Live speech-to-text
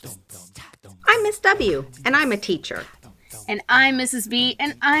I'm Miss W, and I'm a teacher. And I'm Mrs. B,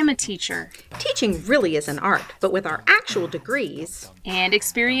 and I'm a teacher. Teaching really is an art, but with our actual degrees and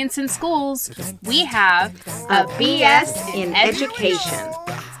experience in schools, we have a BS in education.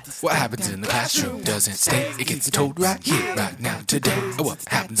 What happens in the classroom doesn't stay. It gets told right here, right now, today. What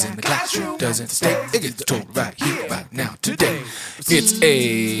happens in the classroom doesn't stay. It gets told right here, right now, today. It's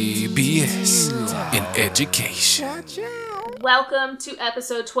ABS in education. Welcome to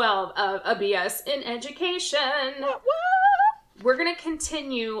episode 12 of A BS in Education. We're going to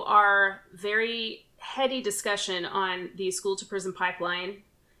continue our very heady discussion on the school to prison pipeline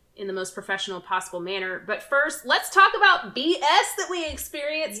in the most professional possible manner. But first, let's talk about BS that we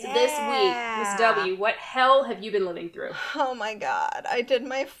experienced this week. Miss W, what hell have you been living through? Oh my God. I did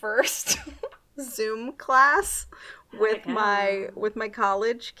my first Zoom class with my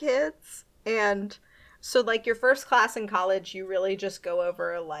college kids, and so, like, your first class in college, you really just go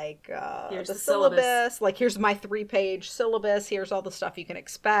over, like, the syllabus. Like, here's my 3-page syllabus. Here's all the stuff you can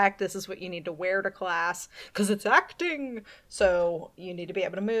expect. This is what you need to wear to class, because it's acting. So, you need to be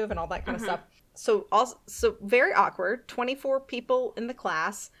able to move and all that kind of stuff. So very awkward. 24 people in the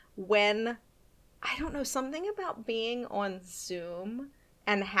class when, I don't know, something about being on Zoom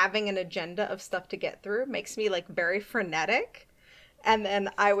and having an agenda of stuff to get through makes me, like, very frenetic. And then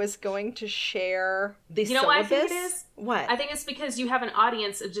I was going to share the syllabus. You know what I think it is? What? I think it's because you have an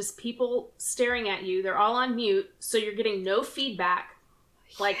audience of just people staring at you. They're all on mute, so you're getting no feedback.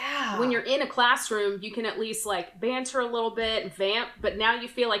 Like, when you're in a classroom, you can at least, like, banter a little bit, vamp, but now you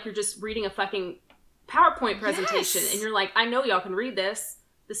feel like you're just reading a fucking PowerPoint presentation. Yes. And you're like, I know y'all can read this.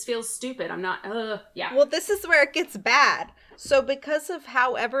 This feels stupid. I'm not, Well, this is where it gets bad. So because of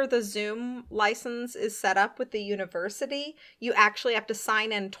however the Zoom license is set up with the university, you actually have to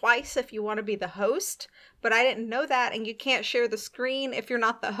sign in twice if you want to be the host. But I didn't know that, and you can't share the screen if you're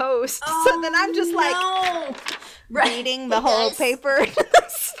not the host. Oh, so then I'm just reading the whole paper to the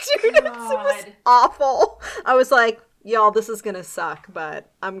students. It was awful. I was like, y'all, this is going to suck,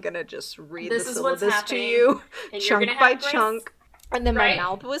 but I'm going to just read the syllabus to you chunk by chunk. And then my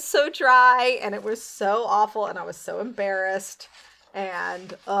mouth was so dry, and it was so awful, and I was so embarrassed,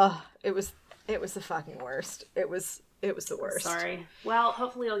 and it was the fucking worst. It was the worst. Sorry. Well,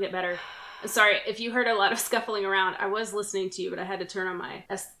 hopefully it'll get better. Sorry if you heard a lot of scuffling around. I was listening to you, but I had to turn on my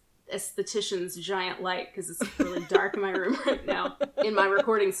esthetician's giant light because it's really dark in my room right now in my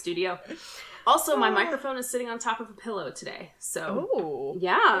recording studio. Also, my microphone is sitting on top of a pillow today, so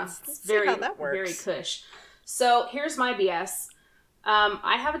yeah, let's see how that works. Very cush. So here's my BS.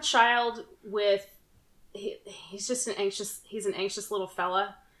 I have a child with, he's an anxious little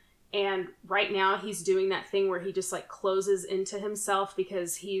fella. And right now he's doing that thing where he just, like, closes into himself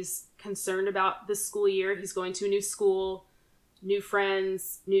because he's concerned about this school year. He's going to a new school, new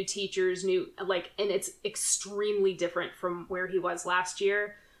friends, new teachers, and it's extremely different from where he was last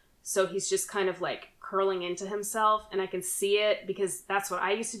year. So he's just kind of, like, curling into himself, and I can see it because that's what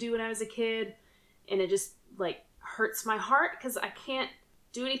I used to do when I was a kid. And it just, like, hurts my heart because I can't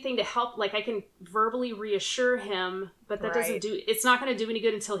do anything to help. Like, I can verbally reassure him, but that it's not going to do any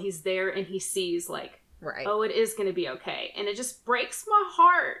good until he's there and he sees, like, oh, it is going to be okay. And it just breaks my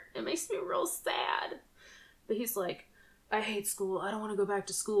heart. It makes me real sad. But he's like, I hate school. I don't want to go back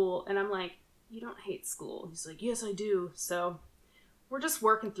to school. And I'm like, you don't hate school. He's like, yes, I do. So we're just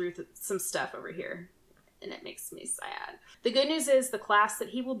working through some stuff over here, and it makes me sad. The good news is the class that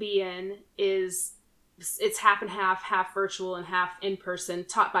he will be in it's half and half virtual and half in person,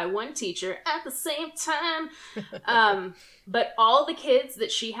 taught by one teacher at the same time. But all the kids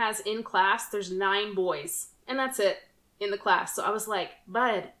that she has in class, there's 9 boys, and that's it in the class. So I was like,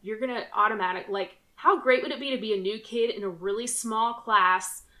 bud, you're going to like, how great would it be to be a new kid in a really small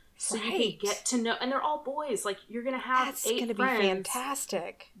class so you can get to know, and they're all boys. Like, you're going to have 8 friends. That's going to be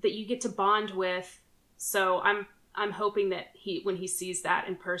fantastic. That you get to bond with. So I'm hoping that when he sees that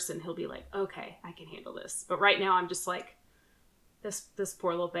in person, he'll be like, okay, I can handle this. But right now I'm just like, this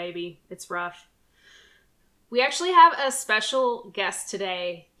poor little baby. It's rough. We actually have a special guest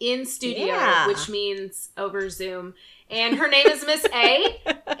today in studio, which means over Zoom. And her name is Miss A.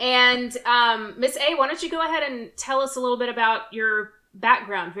 And Miss A, why don't you go ahead and tell us a little bit about your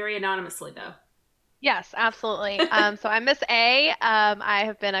background, very anonymously though. Yes, absolutely. So I'm Miss A. I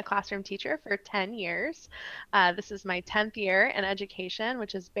have been a classroom teacher for 10 years. This is my 10th year in education,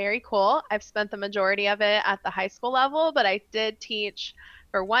 which is very cool. I've spent the majority of it at the high school level, but I did teach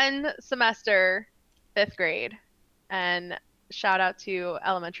for 1 semester, 5th grade. And shout out to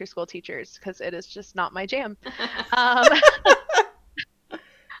elementary school teachers because it is just not my jam.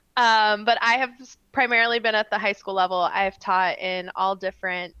 But I have primarily been at the high school level. I've taught in all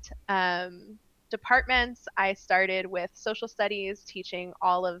different departments. I started with social studies, teaching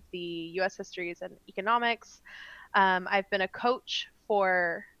all of the US histories and economics. I've been a coach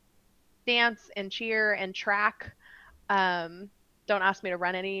for dance and cheer and track. Don't ask me to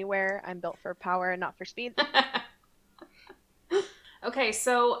run anywhere. I'm built for power and not for speed. Okay,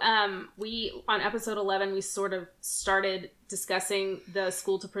 so we on episode 11 we sort of started discussing the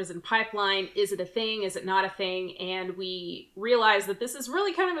school to prison pipeline. Is it a thing? Is it not a thing? And we realized that this is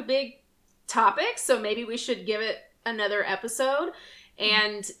really kind of a big topic, so maybe we should give it another episode.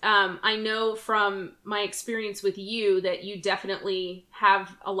 And I know from my experience with you that you definitely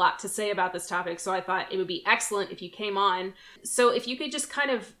have a lot to say about this topic, so I thought it would be excellent if you came on. So if you could just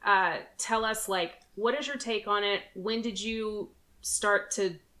kind of tell us, like, what is your take on it? When did you start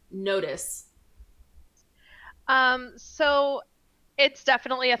to notice? So it's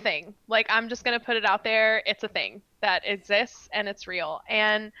definitely a thing. Like, I'm just going to put it out there. It's a thing that exists and it's real.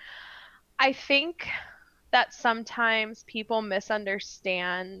 And I think that sometimes people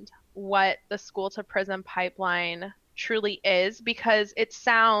misunderstand what the school to prison pipeline truly is, because it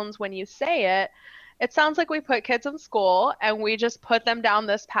sounds, when you say it sounds like we put kids in school and we just put them down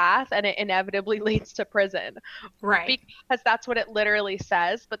this path and it inevitably leads to prison. Right. Because that's what it literally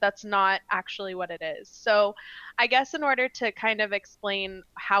says, but that's not actually what it is. So I guess in order to kind of explain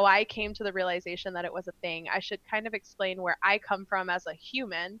how I came to the realization that it was a thing, I should kind of explain where I come from as a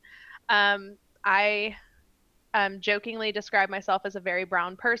human. I jokingly describe myself as a very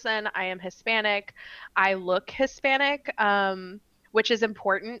brown person. I am Hispanic. I look Hispanic, which is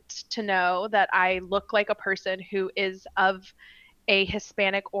important to know that I look like a person who is of a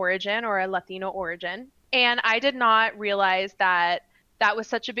Hispanic origin or a Latino origin. And I did not realize that that was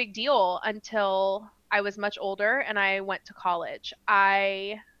such a big deal until I was much older and I went to college.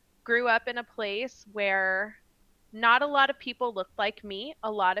 I grew up in a place where not a lot of people looked like me.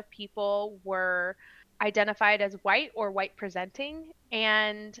 A lot of people were identified as white or white presenting.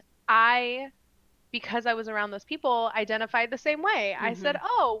 And because I was around those people, identified the same way. I said,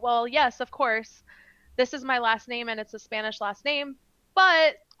 oh, well, yes, of course, this is my last name and it's a Spanish last name.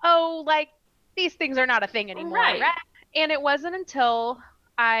 But, oh, like, these things are not a thing anymore, right? And it wasn't until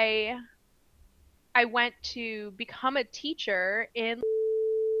I went to become a teacher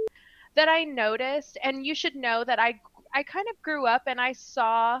that I noticed, and you should know that I kind of grew up and I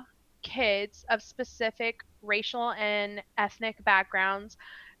saw kids of specific racial and ethnic backgrounds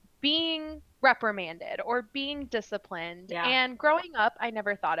being reprimanded or being disciplined. Yeah. And growing up, I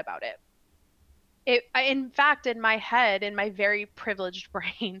never thought about it. In fact, in my head, in my very privileged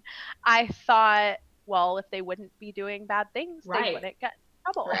brain, I thought, well, if they wouldn't be doing bad things, they wouldn't get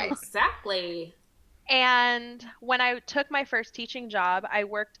in trouble. Right. Exactly. And when I took my first teaching job, I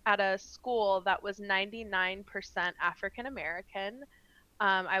worked at a school that was 99% African American.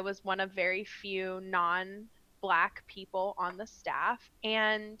 I was one of very few non-Black people on the staff,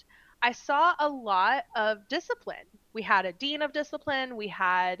 and I saw a lot of discipline. We had a dean of discipline. We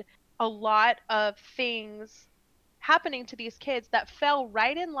had a lot of things happening to these kids that fell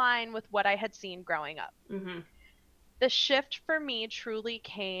right in line with what I had seen growing up. Mm-hmm. The shift for me truly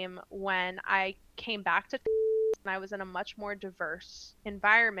came when I came back to and I was in a much more diverse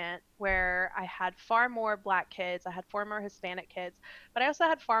environment where I had far more Black kids, I had far more Hispanic kids, but I also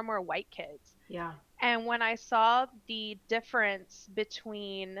had far more white kids. Yeah. And when I saw the difference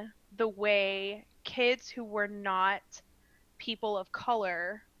between the way kids who were not people of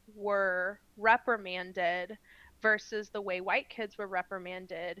color were reprimanded versus the way white kids were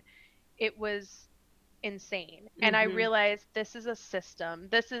reprimanded, it was insane. And I realized this is a system.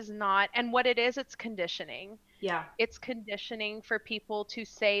 This is not, and what it is, it's conditioning. Yeah. It's conditioning for people to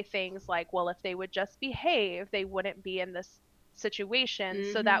say things like, well, if they would just behave, they wouldn't be in this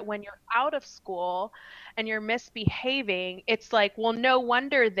situation. So that when you're out of school and you're misbehaving, it's like, well, no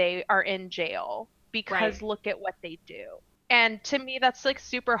wonder they are in jail because look at what they do. And to me, that's like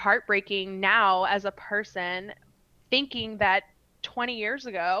super heartbreaking now as a person, thinking that 20 years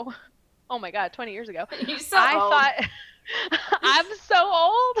ago, oh my God, 20 years ago, You're so old. thought, I'm so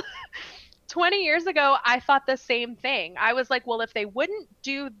old. 20 years ago, I thought the same thing. I was like, well, if they wouldn't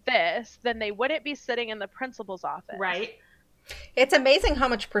do this, then they wouldn't be sitting in the principal's office. Right. It's amazing how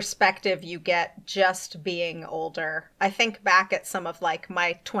much perspective you get just being older. I think back at some of like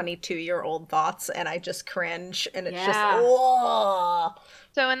my 22-year-old thoughts and I just cringe, and it's just, whoa.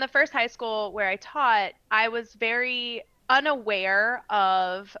 So in the first high school where I taught, I was very unaware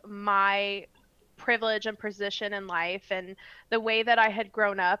of my privilege and position in life and the way that I had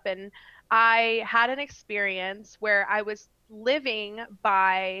grown up. And I had an experience where I was living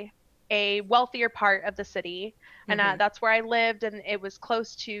by a wealthier part of the city. And that's where I lived, and it was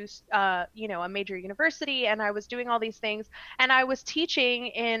close to, a major university, and I was doing all these things. And I was teaching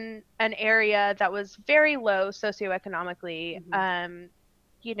in an area that was very low socioeconomically.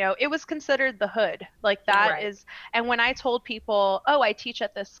 It was considered the hood. Like that is, and when I told people, oh, I teach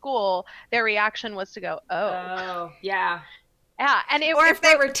at this school, their reaction was to go, oh, yeah. Yeah, and if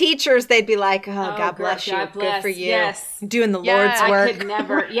they were teachers, they'd be like, "Oh, God bless you, good for you, yes, doing the Lord's work." I could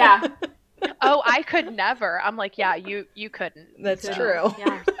never, yeah. Oh, I could never. I'm like, yeah, you couldn't. That's true.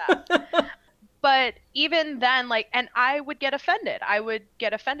 Yeah. But even then, like, and I would get offended. I would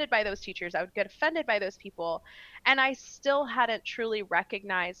get offended by those teachers. I would get offended by those people, and I still hadn't truly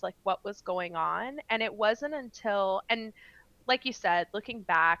recognized like what was going on. And it wasn't until, and like you said, looking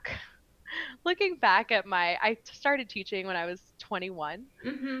back at I started teaching when I was 21.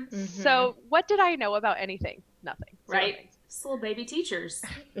 So what did I know about anything? Nothing. Right. Just little baby teachers.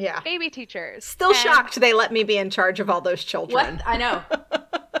 Yeah. Baby teachers. Still shocked they let me be in charge of all those children. What? I know.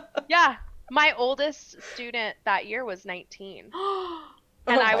 Yeah. My oldest student that year was 19.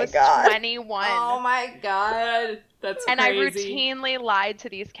 And I was 21. Oh my God. That's and crazy. I routinely lied to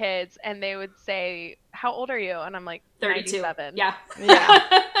these kids, and they would say, how old are you? And I'm like, 32. 97. Yeah.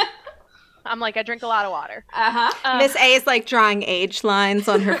 I'm like, I drink a lot of water. Miss A is like drawing age lines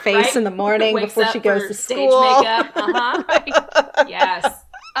on her face in the morning before she goes to school. Stage makeup. Right. Yes.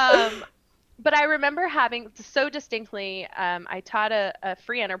 But I remember having so distinctly, I taught a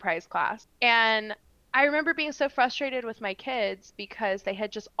free enterprise class, and I remember being so frustrated with my kids because they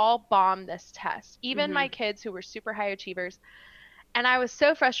had just all bombed this test, even my kids who were super high achievers. And I was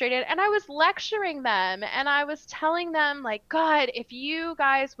so frustrated, and I was lecturing them, and I was telling them, like, God, if you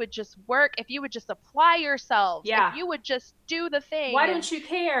guys would just work, if you would just apply yourselves, if you would just do the thing. Why don't you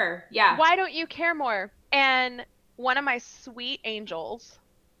care? Yeah. Why don't you care more? And one of my sweet angels,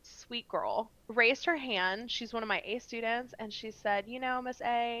 sweet girl, raised her hand. She's one of my A students, and she said, Miss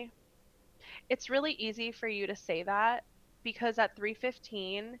A, it's really easy for you to say that because at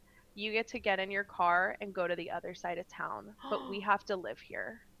 3:15, you get to get in your car and go to the other side of town, but we have to live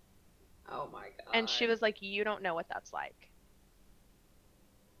here. Oh my God. And she was like, you don't know what that's like.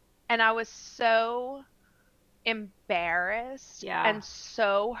 And I was so embarrassed and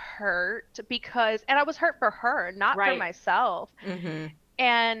so hurt and I was hurt for her, not for myself.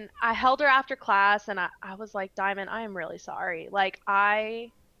 And I held her after class, and I was like, Diamond, I am really sorry. Like,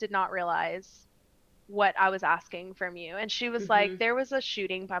 I did not realize what I was asking from you. And she was like, there was a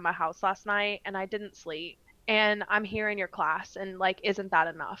shooting by my house last night, and I didn't sleep, and I'm here in your class, and like, isn't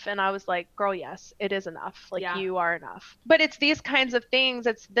that enough? And I was like, girl, yes, it is enough. Like, you are enough. But it's these kinds of things.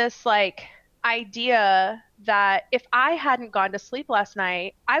 It's this like idea that if I hadn't gone to sleep last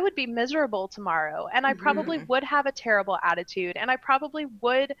night, I would be miserable tomorrow, and I probably would have a terrible attitude, and I probably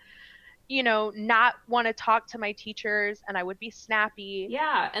would not want to talk to my teachers, and I would be snappy.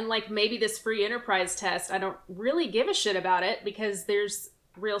 Yeah. And like, maybe this free enterprise test, I don't really give a shit about it because there's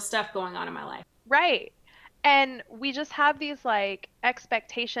real stuff going on in my life. Right. And we just have these like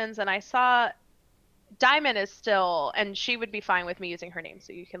expectations. And I saw Diamond is still, and she would be fine with me using her name,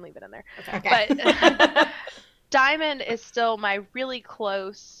 so you can leave it in there. Okay. But Diamond is still my really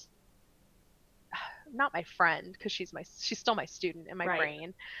close, not my friend, because she's still my student in my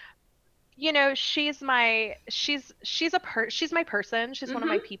brain. She's my person. She's one of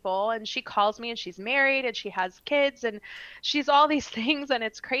my people, and she calls me, and she's married, and she has kids, and she's all these things, and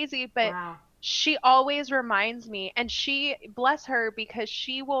it's crazy, but she always reminds me, and she, bless her, because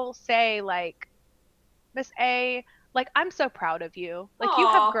she will say like, Miss A, like, I'm so proud of you. Like, you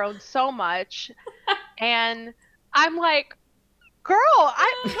have grown so much. And I'm like, girl,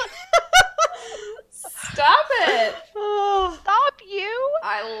 Stop it. Stop you.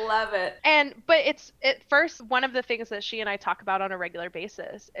 I love it. But it's first, one of the things that she and I talk about on a regular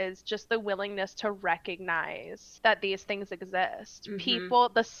basis is just the willingness to recognize that these things exist. People,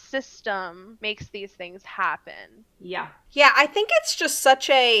 the system makes these things happen. Yeah. Yeah, I think it's just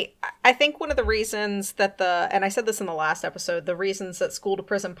I think one of the reasons that and I said this in the last episode, the reasons that school to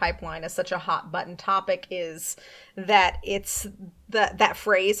prison pipeline is such a hot button topic is that that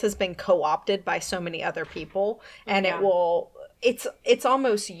phrase has been co-opted by so many other people, and it's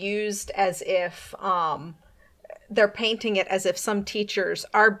almost used as if they're painting it as if some teachers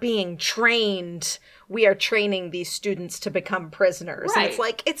are being trained. We are training these students to become prisoners. Right. And it's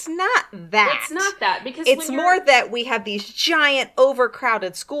like, it's not that. It's not that, because it's more that we have these giant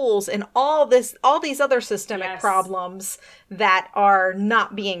overcrowded schools and all these other systemic problems that are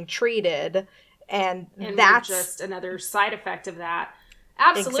not being treated. And that's just another side effect of that.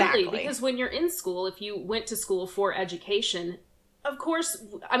 Absolutely. Exactly. Because when you're in school, if you went to school for education, of course,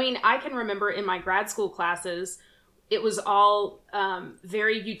 I mean, I can remember in my grad school classes, it was all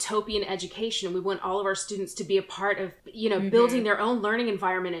very utopian education. We want all of our students to be a part of, building their own learning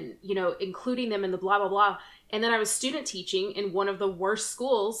environment and, including them in the blah, blah, blah. And then I was student teaching in one of the worst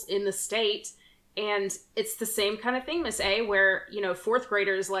schools in the state. And it's the same kind of thing, Miss A, where, fourth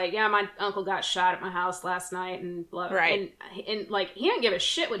graders like, yeah, my uncle got shot at my house last night and blah. Right. And like, he don't give a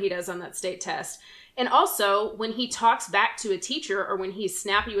shit what he does on that state test. And also when he talks back to a teacher or when he's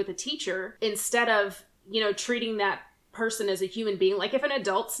snappy with a teacher, instead of, treating that person as a human being, like if an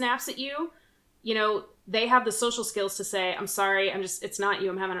adult snaps at you, they have the social skills to say, I'm sorry, it's not you,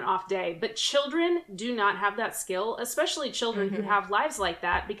 I'm having an off day. But children do not have that skill, especially children who have lives like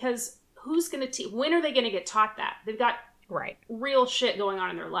that, because who's going to when are they going to get taught that? They've got real shit going on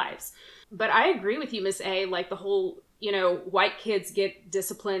in their lives. But I agree with you, Miss A, like the whole, white kids get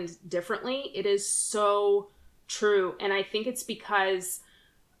disciplined differently. It is so true. And I think it's because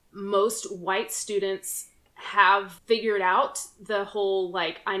most white students have figured out the whole,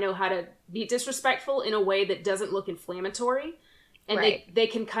 like, I know how to be disrespectful in a way that doesn't look inflammatory. And they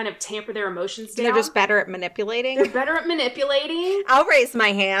can kind of tamper their emotions down. They're just better at manipulating. They're better at manipulating. I'll raise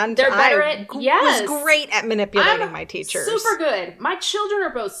my hand. They're better yes. was great at manipulating my teachers. Super good. My children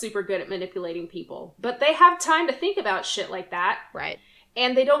are both super good at manipulating people. But they have time to think about shit like that. Right.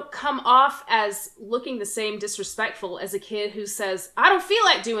 And they don't come off as looking the same disrespectful as a kid who says, I don't feel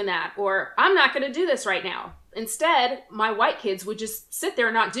like doing that, or I'm not going to do this right now. Instead, my white kids would just sit there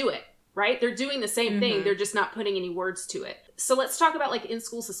and not do it, right? They're doing the same thing. They're just not putting any words to it. So let's talk about like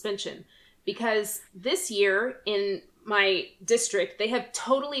in-school suspension, because this year in my district, they have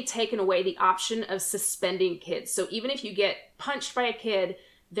totally taken away the option of suspending kids. So even if you get punched by a kid,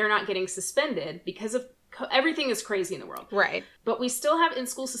 they're not getting suspended because of everything is crazy in the world. Right. But we still have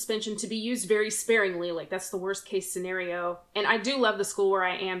in-school suspension to be used very sparingly. Like that's the worst case scenario. And I do love the school where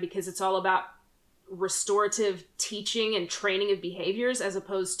I am because it's all about restorative teaching and training of behaviors as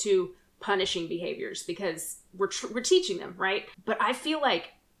opposed to punishing behaviors, because we're teaching them, right? But I feel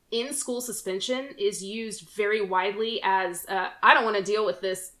like in-school suspension is used very widely as, I don't want to deal with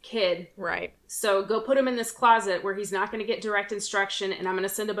this kid. Right. So go put him in this closet where he's not going to get direct instruction, and I'm going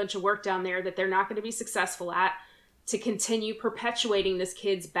to send a bunch of work down there that they're not going to be successful at, to continue perpetuating this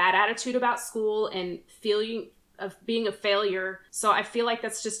kid's bad attitude about school and feeling of being a failure. So I feel like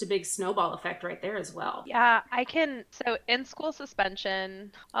that's just a big snowball effect right there as well. Yeah, so in school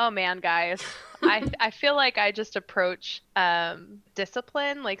suspension, oh man, guys, I feel like I just approach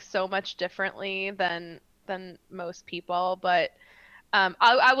discipline like so much differently than most people. But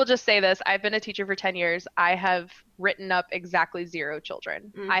I will just say this. I've been a teacher for 10 years. I have written up exactly 0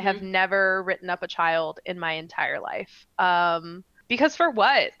 children. I have never written up a child in my entire life. Because for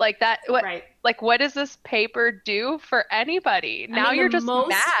what? Like that, what, right. Like what does this paper do for anybody? Now you're just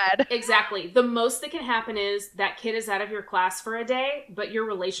mad. Exactly. The most that can happen is that kid is out of your class for a day, but your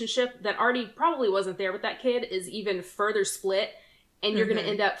relationship that already probably wasn't there with that kid is even further split, and you're going to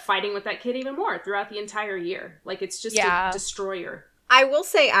end up fighting with that kid even more throughout the entire year. Like it's just a destroyer. I will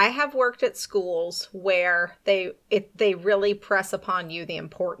say I have worked at schools where they really press upon you the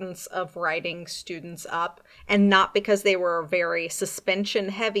importance of writing students up, and not because they were a very suspension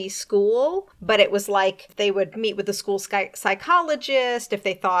heavy school, but it was like they would meet with the school psychologist. If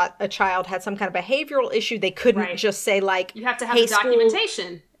they thought a child had some kind of behavioral issue, they couldn't just say like, you have to have hey, the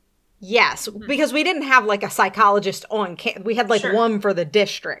documentation. School, yes, because we didn't have like a psychologist on campus. We had like one for the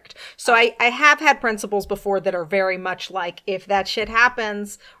district. So I have had principals before that are very much like, if that shit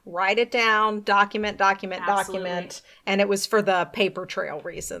happens, write it down, document. And it was for the paper trail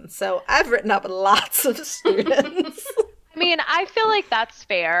reason. So I've written up lots of students. I mean, I feel like that's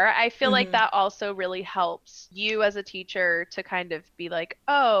fair. I feel like that also really helps you as a teacher to kind of be like,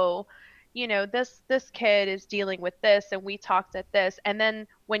 oh, you know, this kid is dealing with this, and we talked at this. And then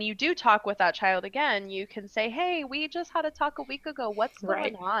when you do talk with that child again, you can say, hey, we just had a talk a week ago. What's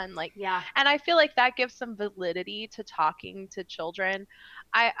going on? Like, yeah. And I feel like that gives some validity to talking to children.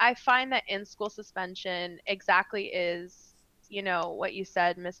 I find that in school suspension exactly is, you know, what you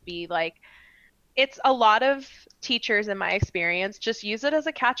said, Miss B, like, it's a lot of teachers in my experience just use it as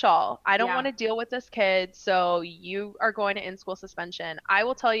a catch-all. I don't want to deal with this kid, so you are going to in-school suspension. I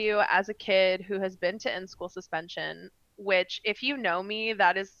will tell you, as a kid who has been to in-school suspension, which if you know me,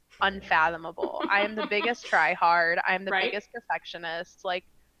 that is unfathomable. I am the biggest try-hard. I am the biggest perfectionist. Like,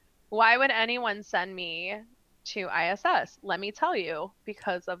 why would anyone send me to ISS? Let me tell you,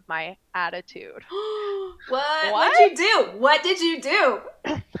 because of my attitude. What did you do? What did you do?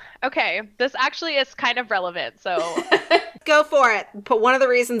 Okay, this actually is kind of relevant. So Good go for it. But one of the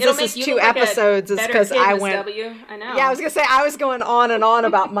reasons It'll this make is you 2 look like a episodes is better because kid, I Miss went. W. I know. Yeah, I was gonna say I was going on and on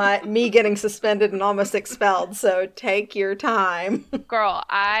about me getting suspended and almost expelled. So take your time. Girl,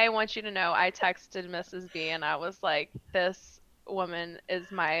 I want you to know I texted Mrs. B and I was like, this woman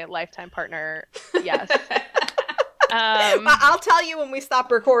is my lifetime partner. Yes. I'll tell you when we stop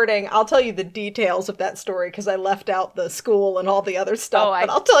recording. I'll tell you the details of that story because I left out the school and all the other stuff. Oh, but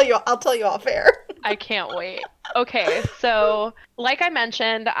I'll tell you off air. I can't wait. Okay, so like I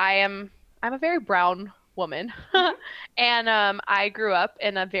mentioned, I'm a very brown woman, and I grew up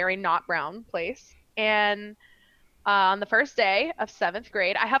in a very not brown place. And on the first day of 7th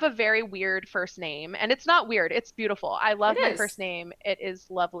grade, I have a very weird first name, and it's not weird. It's beautiful. I love It my is. first name. It is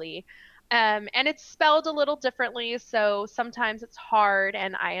lovely. And it's spelled a little differently, so sometimes it's hard,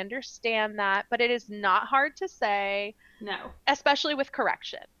 and I understand that, but it is not hard to say, No. especially with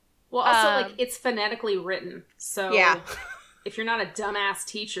correction. Well, also, Um, it's phonetically written. So Yeah. if you're not a dumbass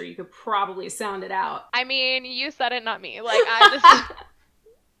teacher, you could probably sound it out. I mean, you said it, not me. Like, I just,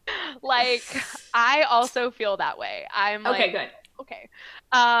 like, I also feel that way. I'm like, Okay, good. okay.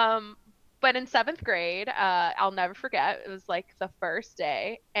 But in 7th grade, I'll never forget, it was like the first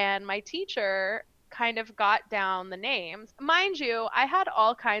day, and my teacher kind of got down the names. Mind you, I had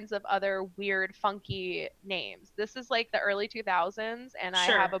all kinds of other weird, funky names. This is like the early 2000s, and I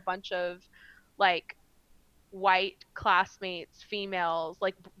Sure. have a bunch of like white classmates, females.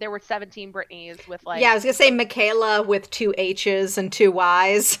 Like there were 17 Britneys with like. Yeah, I was gonna say Michaela with 2 H's and 2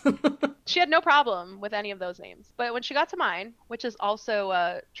 Y's. She had no problem with any of those names, but when she got to mine, which is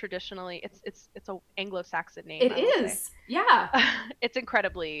also traditionally, it's a Anglo-Saxon name. It I will say. is. Yeah. It's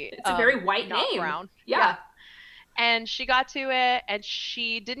incredibly. It's a very white not name. brown. Yeah. And she got to it, and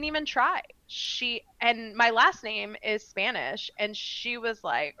she didn't even try. And my last name is Spanish, and she was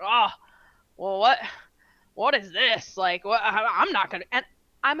like, "Oh, well, what is this? Like, what? I'm not gonna." And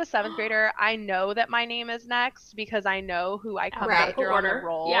I'm a 7th grader. I know that my name is next because I know who I come Right. after on the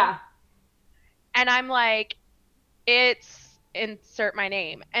roll. Yeah. And I'm like, it's insert my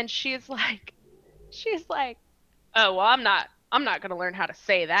name. And she's like, oh, well, I'm not going to learn how to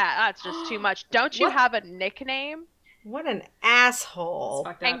say that. That's just too much. Don't you What? have a nickname? What an It's asshole.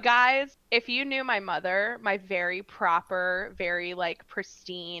 fucked up. And guys, if you knew my mother, my very proper, very like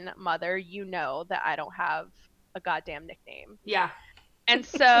pristine mother, you know that I don't have a goddamn nickname. Yeah. And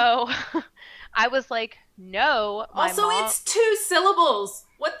so I was like, no, my Also, mom. it's 2 syllables.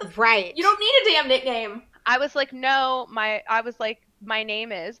 What the? Right. You don't need a damn nickname. I was like, no, my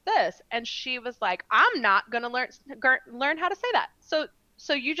name is this. And she was like, I'm not going to learn how to say that.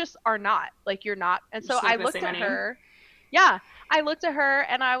 So you just are not, like, you're not. And so Just not I gonna looked say my at name? her. Yeah. I looked at her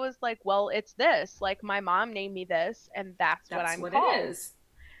and I was like, well, it's this. Like, my mom named me this, and that's what That's I'm what called. it is.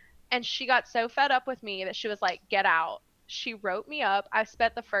 And she got so fed up with me that she was like, get out. She wrote me up. I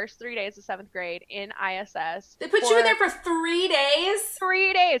spent the first 3 days of 7th grade in ISS. They put you in there for 3 days?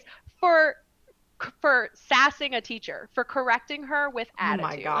 3 days for sassing a teacher, for correcting her with Oh my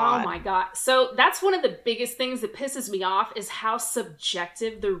attitude. God. Oh my God. So that's one of the biggest things that pisses me off is how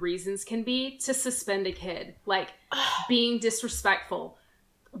subjective the reasons can be to suspend a kid. Like, being disrespectful.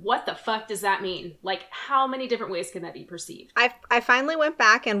 What the fuck does that mean? Like, how many different ways can that be perceived? I finally went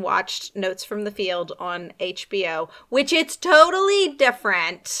back and watched Notes from the Field on HBO, which it's totally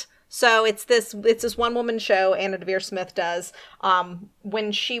different. So it's this one woman show Anna Devere Smith does.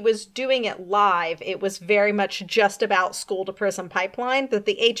 When she was doing it live, it was very much just about school to prison pipeline, but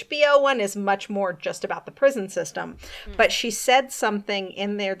the HBO one is much more just about the prison system. But she said something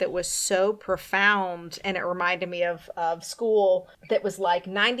in there that was so profound, and it reminded me of school, that was like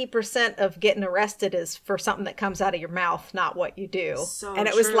 90% of getting arrested is for something that comes out of your mouth, not what you do. So and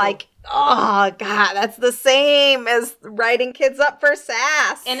it was true. like, oh God, that's the same as writing kids up for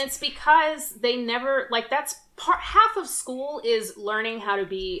sass. And it's because they never, like, that's half of school is learning how to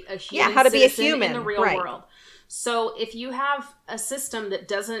be a human. Yeah, how to be a citizen human, in the real right. world. So if you have a system that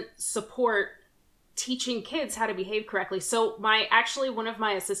doesn't support teaching kids how to behave correctly. So one of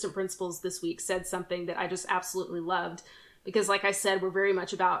my assistant principals this week said something that I just absolutely loved, because like I said, we're very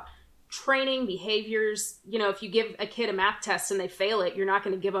much about training behaviors. You know, if you give a kid a math test and they fail it, you're not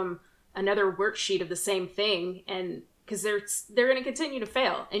going to give them another worksheet of the same thing, and because they're going to continue to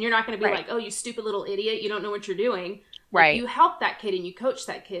fail, and you're not going to be Right. like, oh, you stupid little idiot, you don't know what you're doing. Right. You help that kid and you coach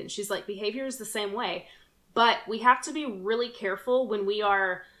that kid. And she's like, behavior is the same way. But we have to be really careful when we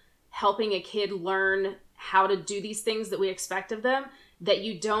are helping a kid learn how to do these things that we expect of them, that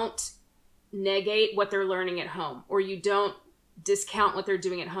you don't negate what they're learning at home, or you don't discount what they're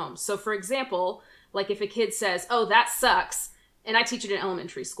doing at home. So for example, like if a kid says, oh, that sucks, and I teach it in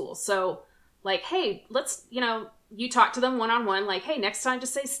elementary school. So like, hey, let's, you talk to them one-on-one, like, hey, next time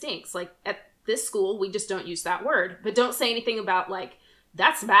just say stinks. Like, at this school, we just don't use that word. But don't say anything about, like,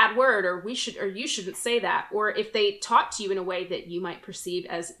 that's a bad word, or you shouldn't say that. Or if they talk to you in a way that you might perceive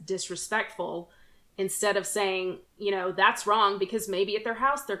as disrespectful, instead of saying, you know, that's wrong, because maybe at their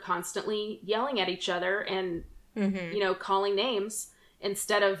house they're constantly yelling at each other and, you know, calling names,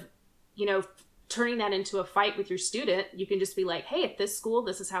 instead of, you know, turning that into a fight with your student, you can just be like, hey, at this school,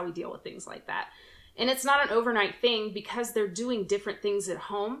 this is how we deal with things like that. And it's not an overnight thing, because they're doing different things at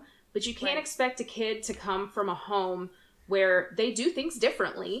home, but you can't expect a kid to come from a home where they do things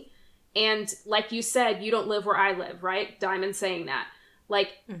differently. And like you said, you don't live where I live, right? Diamond saying that. Like,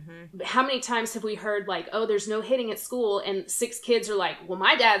 how many times have we heard, like, oh, there's no hitting at school, and 6 kids are like, well,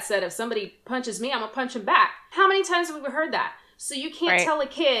 my dad said if somebody punches me, I'm gonna punch him back. How many times have we heard that? So you can't tell a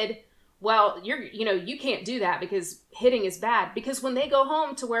kid, well, you can't do that because hitting is bad. Because when they go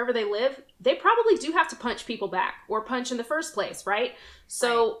home to wherever they live, they probably do have to punch people back, or punch in the first place, right?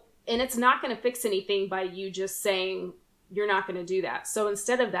 So, and it's not going to fix anything by you just saying you're not going to do that. So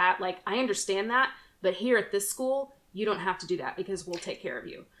instead of that, like, I understand that, but here at this school, you don't have to do that because we'll take care of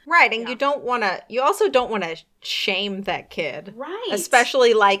you. Right. And you also don't want to shame that kid. Right.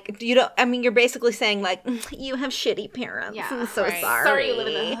 Especially, like, you're basically saying, like, you have shitty parents. Yeah. I'm so sorry. Sorry you live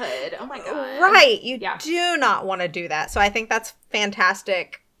in the hood. Oh my God. Right. You do not want to do that. So I think that's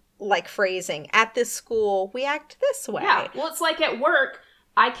fantastic, like, phrasing. At this school, we act this way. Yeah. Well, it's like at work,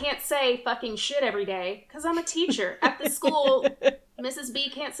 I can't say fucking shit every day because I'm a teacher. At the school, Mrs. B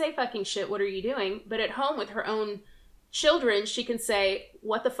can't say fucking shit. What are you doing? But at home with her own children, she can say,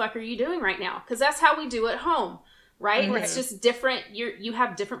 what the fuck are you doing right now? Because that's how we do at home, right? It's just different. You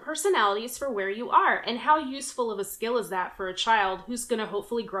have different personalities for where you are. And how useful of a skill is that for a child who's going to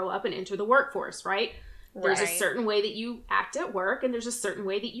hopefully grow up and enter the workforce, right? There's a certain way that you act at work, and there's a certain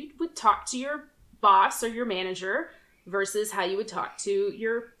way that you would talk to your boss or your manager versus how you would talk to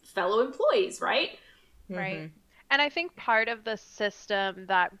your fellow employees, right? Right. And I think part of the system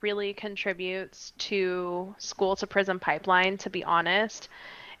that really contributes to school to prison pipeline, to be honest,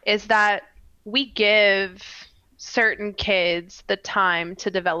 is that we give certain kids the time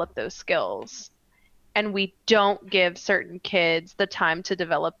to develop those skills. And we don't give certain kids the time to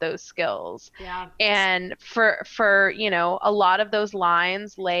develop those skills. Yeah. And for a lot of those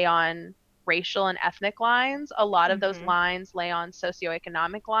lines lay on racial and ethnic lines. A lot of those lines lay on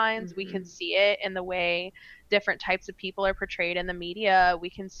socioeconomic lines. We can see it in the way different types of people are portrayed in the media. We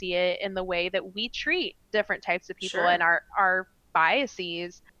can see it in the way that we treat different types of people and our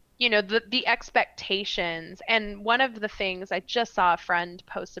biases. The expectations. And one of the things, I just saw a friend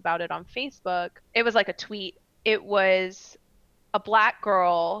post about it on Facebook. It was like a tweet. It was a Black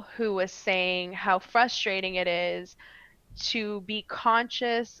girl who was saying how frustrating it is to be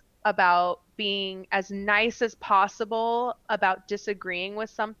conscious about being as nice as possible about disagreeing with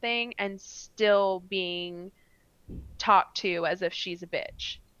something and still being talked to as if she's a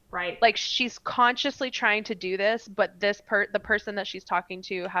bitch. Right. Like, she's consciously trying to do this, but the person that she's talking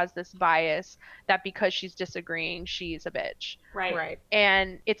to has this bias that because she's disagreeing, she's a bitch. Right.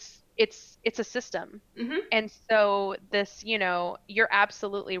 And it's a system. And so this, you're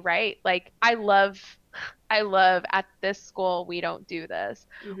absolutely right. Like, I love at this school, we don't do this.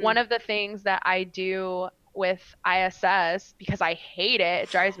 One of the things that I do with ISS, because I hate it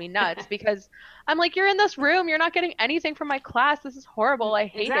drives me nuts, because I'm like, you're in this room, you're not getting anything from my class, this is horrible, I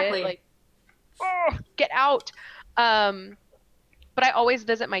hate it, like, get out. But I always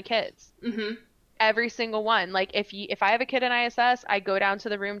visit my kids. Every single one. Like, if I have a kid in ISS, I go down to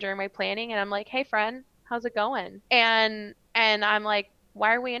the room during my planning and I'm like, hey friend, how's it going? And I'm like,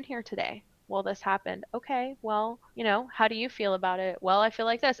 why are we in here today? Well, this happened. Okay, well, how do you feel about it? Well, I feel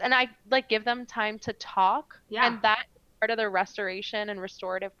like this. And I like give them time to talk. Yeah. And that's part of the restoration and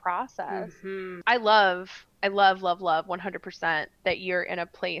restorative process. I love 100% that you're in a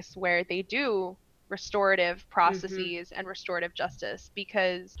place where they do restorative processes and restorative justice,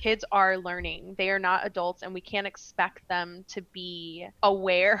 because kids are learning. They are not adults, and we can't expect them to be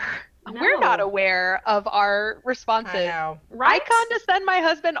aware. No. We're not aware of our responses. I know. Right? I condescend my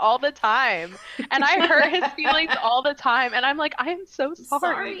husband all the time, and I hurt his feelings all the time, and I'm like, I am so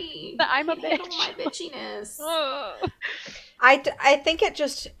sorry that I'm a bitch. My bitchiness. I think it's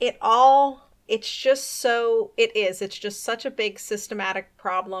just such a big systematic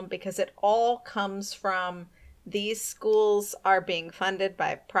problem, because it all comes from these schools are being funded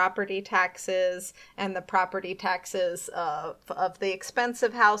by property taxes and the property taxes of the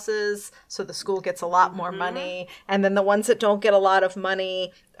expensive houses. So the school gets a lot more money. And then the ones that don't get a lot of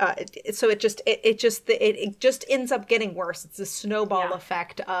money. So it just ends up getting worse. It's a snowball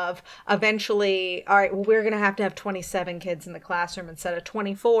effect of eventually, all right, well, we're going to have 27 kids in the classroom instead of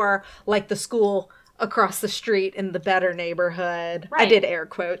 24, like the school across the street in the better neighborhood. Right. I did air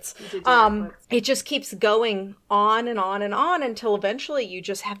quotes. You did do air quotes. It just keeps going on and on and on until eventually you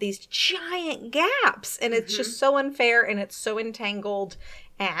just have these giant gaps. And it's just so unfair and it's so entangled.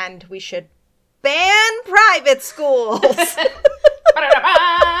 And we should ban private schools.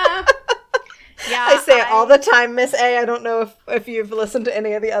 Yeah, I say it all the time, Miss A. I don't know if you've listened to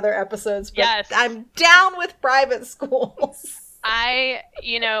any of the other episodes, but Yes. I'm down with private schools.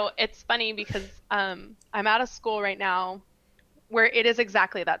 It's funny because I'm at a school right now where it is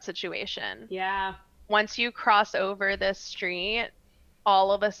exactly that situation. Yeah. Once you cross over this street,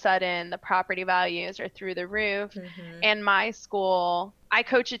 all of a sudden the property values are through the roof. And my school, I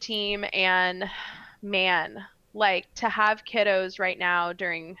coach a team, and man, like, to have kiddos right now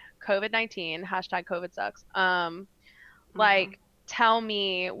during COVID-19, hashtag COVID sucks, like, tell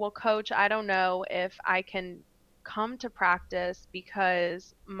me, well, coach, I don't know if I can come to practice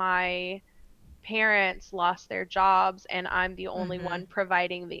because my parents lost their jobs and I'm the only one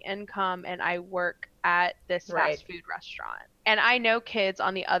providing the income, and I work at this fast food restaurant. And I know kids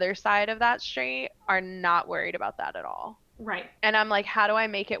on the other side of that street are not worried about that at all. Right. And I'm like, how do I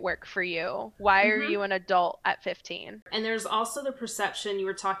make it work for you? Why are you an adult at 15? And there's also the perception you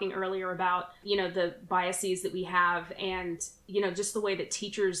were talking earlier about, the biases that we have and, just the way that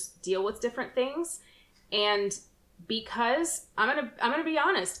teachers deal with different things. And because I'm going to be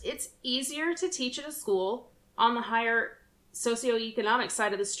honest, it's easier to teach at a school on the higher socioeconomic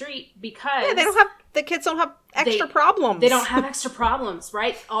side of the street because the kids don't have extra problems. They don't have extra problems,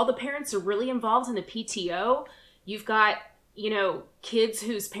 right? All the parents are really involved in the PTO. You've got, kids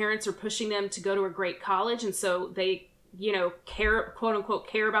whose parents are pushing them to go to a great college. And so they, care, quote unquote,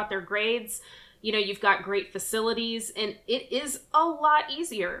 care about their grades. You've got great facilities, and it is a lot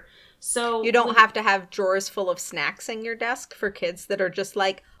easier. So you don't have to have drawers full of snacks in your desk for kids that are just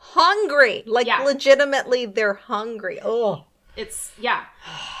like hungry. Like legitimately they're hungry. Oh, it's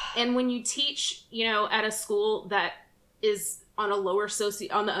And when you teach, at a school that is on a lower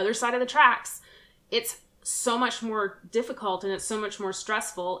on the other side of the tracks, it's so much more difficult and it's so much more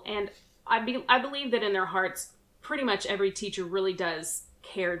stressful. And I believe that in their hearts, pretty much every teacher really does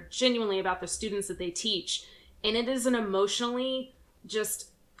care genuinely about the students that they teach. And it is an emotionally just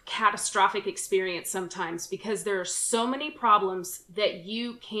catastrophic experience sometimes because there are so many problems that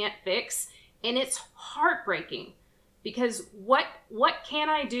you can't fix, and it's heartbreaking because what can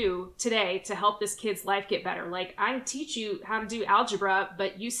I do today to help this kid's life get better? Like, I teach you how to do algebra,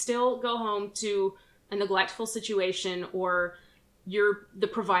 but you still go home to a neglectful situation, or you're the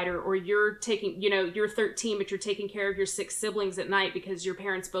provider, or you're taking, you're 13 but you're taking care of your 6 siblings at night because your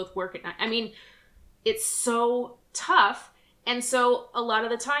parents both work at night. I mean, it's so tough. And so a lot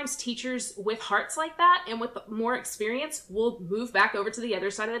of the times teachers with hearts like that and with more experience will move back over to the other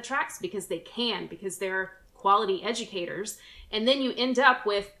side of the tracks because they're quality educators. And then you end up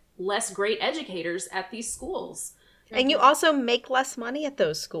with less great educators at these schools. And you also make less money at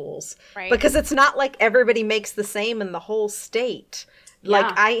those schools. Right. Because it's not like everybody makes the same in the whole state.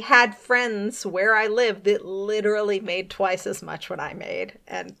 Like, I had friends where I lived that literally made twice as much what I made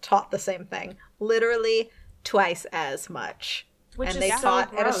and taught the same thing. Literally twice as much. Which they is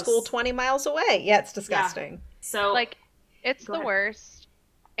taught so at a gross. school 20 miles away. Yeah, it's disgusting. So Like, it's Go the ahead. worst.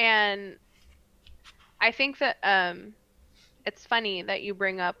 And I think that it's funny that you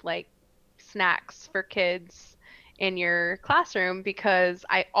bring up, like, snacks for kids in your classroom, because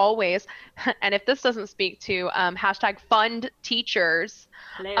I always, and if this doesn't speak to hashtag fund teachers,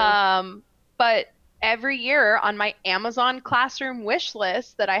 but every year on my Amazon classroom wish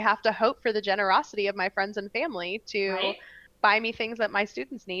list that I have to hope for the generosity of my friends and family to buy me things that my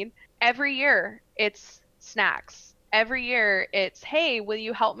students need, every year it's snacks. Every year it's, hey, will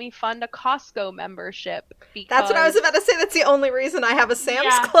you help me fund a Costco membership? Because That's what I was about to say. That's the only reason I have a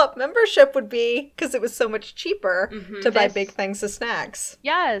Sam's Club membership would be because it was so much cheaper to buy big things of snacks.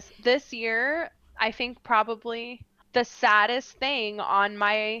 Yes, this year, I think probably the saddest thing on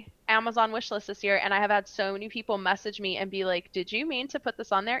my Amazon wish list this year, and I have had so many people message me and be like, did you mean to put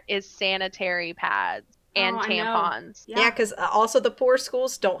this on there, is sanitary pads and tampons. Yeah, because also the poor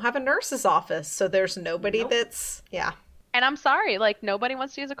schools don't have a nurse's office, so there's nobody that's, And I'm sorry, like, nobody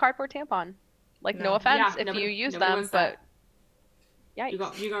wants to use a cardboard tampon. Like, no offense if you use them, but you're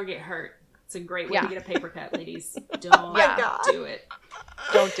gonna get hurt. It's a great way Yeah. to get a paper cut, ladies. Don't Yeah. do it.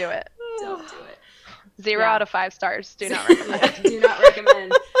 Don't do it. Don't do it. 0 Yeah. out of 5 stars. Do not recommend. Do not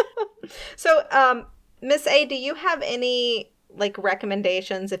recommend. So, Miss A, do you have any like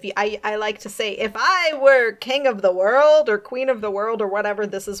recommendations? If you, I like to say, if I were king of the world or queen of the world or whatever,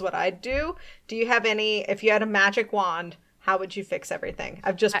 this is what I'd do. Do you have any? If you had a magic wand, how would you fix everything?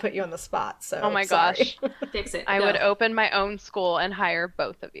 I've just put you on the spot. So, Oh my sorry. gosh. Fix it. I Go. would open my own school and hire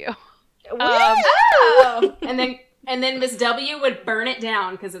both of you. Oh! And then Miss W would burn it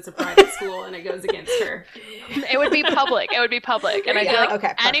down because it's a private school and it goes against her. It would be public. It would be public. And There I'd you be go. like, Okay,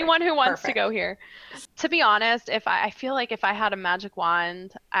 perfect. anyone who wants to Perfect. go here. To be honest, I feel like if I had a magic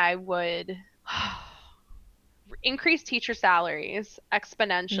wand, I would increase teacher salaries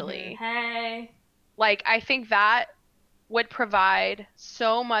exponentially. Hey. Like, I think that would provide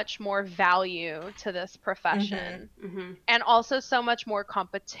so much more value to this profession Mm-hmm. and also so much more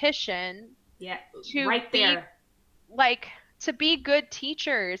competition Yeah. to Right be there. like to be good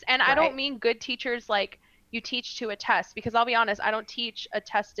teachers. And I Right. don't mean good teachers like you teach to a test, because I'll be honest, I don't teach a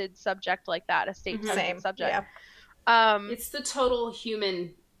tested subject like that, a state Mhm. tested Same. subject. Yeah. It's the total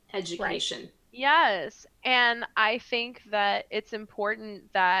human education. Yes. And I think that it's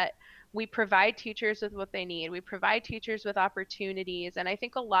important that we provide teachers with what they need. We provide teachers with opportunities. And I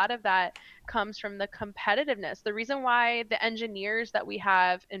think a lot of that comes from the competitiveness. The reason why the engineers that we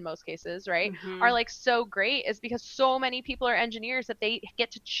have in most cases, right, Mhm. are like so great is because so many people are engineers that they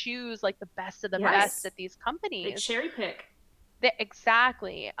get to choose like the best of the Yes. best at these They companies. cherry pick.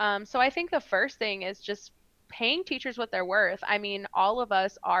 Exactly. So I think the first thing is just paying teachers what they're worth. I mean, all of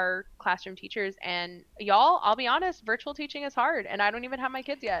us are classroom teachers, and y'all, I'll be honest, virtual teaching is hard, and I don't even have my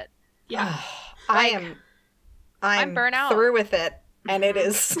kids yet. Yeah. I'm burnt out. through with it, and it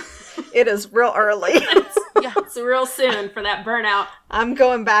is real early. Yeah. It's real soon for that burnout. I'm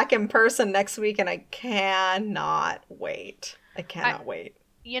going back in person next week, and I cannot wait. I cannot wait.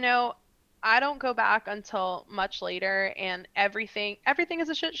 You know, I don't go back until much later, and everything is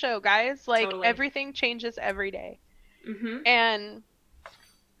a shit show, guys. Like Totally. everything changes every day. Mm-hmm. And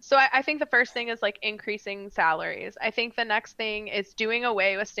so I think the first thing is like increasing salaries. I think the next thing is doing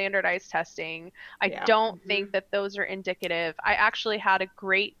away with standardized testing. I Yeah. don't Mhm. think that those are indicative. I actually had a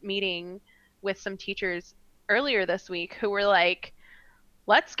great meeting with some teachers earlier this week who were like,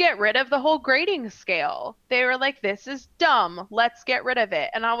 let's get rid of the whole grading scale. They were like, this is dumb. Let's get rid of it.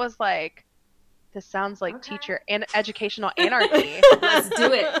 And I was like, this sounds like Okay. teacher and educational anarchy. Let's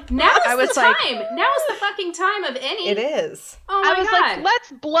do it. Now is I was the like- time. Now is the fucking time of any. It is. Oh my I was God. like,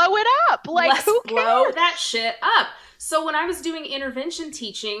 let's blow it up. Like, Let's who blow cares? that shit up. So when I was doing intervention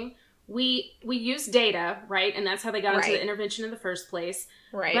teaching, we used data, right? And that's how they got into Right. the intervention in the first place.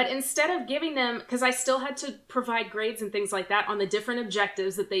 Right. But instead of giving them, because I still had to provide grades and things like that on the different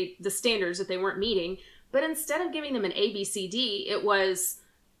objectives that the standards that they weren't meeting, but instead of giving them an A, B, C, D, it was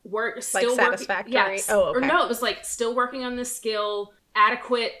still satisfactory? Working, yeah, Oh, okay. Or no, it was like still working on this skill,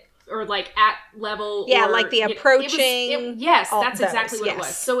 adequate, or like at level. Yeah, or, like the you know, approaching, yes, all that's exactly those, what it was.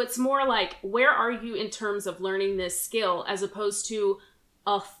 yes. So it's more like, where are you in terms of learning this skill, as opposed to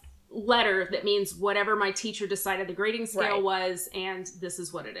a letter that means whatever my teacher decided the grading scale Right. was, and this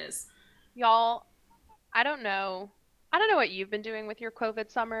is what it is. Y'all, I don't know what you've been doing with your COVID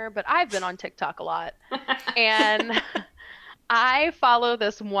summer, but I've been on TikTok a lot. And I follow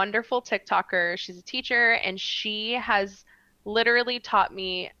this wonderful TikToker. She's a teacher, and she has literally taught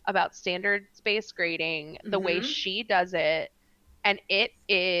me about standards-based grading, the way Mhm. she does it, and it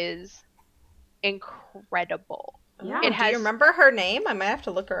is incredible. Yeah. It Do has- you remember her name? I might have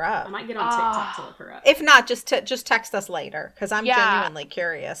to look her I up. might get on TikTok to look her up. If not, just text us later, because I'm Yeah. genuinely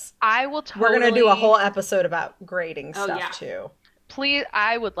curious. I will totally. We're gonna do a whole episode about grading Oh, stuff yeah. too. Please,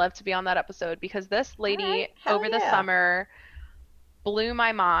 I would love to be on that episode, because this lady Alright, hell over the yeah. summer blew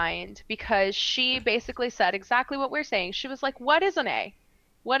my mind, because she basically said exactly what we're saying. She was like, what is an A?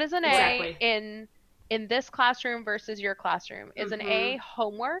 What is an Exactly. A in this classroom versus your classroom? Is an A Mhm.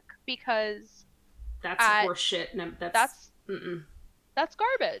 homework? Because That's I- horse shit. No, that's mm-mm.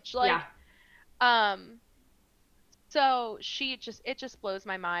 garbage. Like, yeah. So it just blows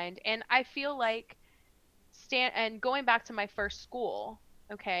my mind. And I feel like and going back to my first school,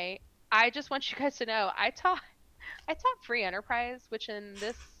 okay, I just want you guys to know I taught free enterprise, which in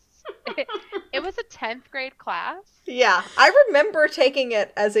this It was a 10th grade class. Yeah, I remember taking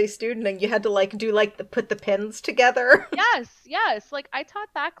it as a student, and you had to like do like put the pins together. Yes. Like I taught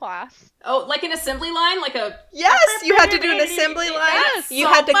that class. Oh, like an assembly line, like a Yes, you had to do an assembly line. Yes, You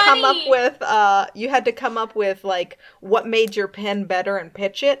so had to come up funny. with you had to come up with like what made your pen better and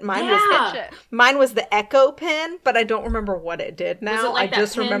pitch it. Yeah. Pitch it. Mine was the Echo pen, but I don't remember what it did now. Was it like I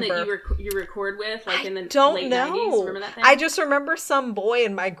just that pen remember that you record with, like in the don't late know. 90s? Remember that thing? I just remember some boy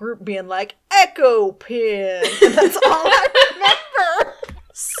in my group being like, Echo pen. And that's all I remember.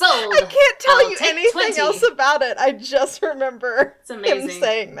 Sold. I can't tell I'll you take anything 20. else about it. I just remember It's him amazing.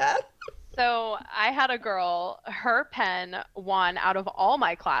 saying that. So I had a girl, her pen won out of all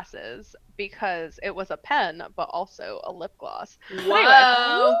my classes because it was a pen, but also a lip gloss.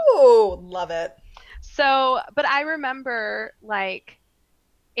 Whoa. Ooh, love it. So, but I remember like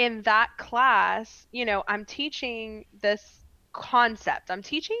in that class, you know, I'm teaching this concept, I'm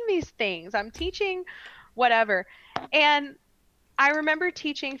teaching these things, I'm teaching whatever. And I remember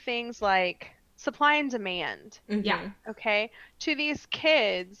teaching things like supply and demand, Yeah. okay, to these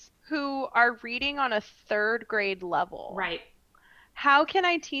kids who are reading on a 3rd grade level. Right. How can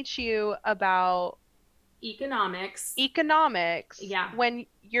I teach you about Economics. economics Yeah. when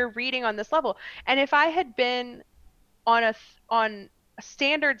you're reading on this level? And if I had been on on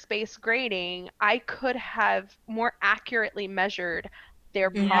standards-based grading, I could have more accurately measured their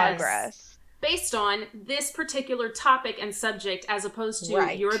Yes. progress. Based on this particular topic and subject, as opposed to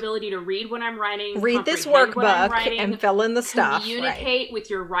Right. your ability to read what I'm writing, Read this comprehend what I'm workbook writing, and fill in the stuff. Right. communicate with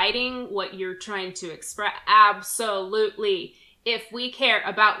your writing what you're trying to express. Absolutely. If we care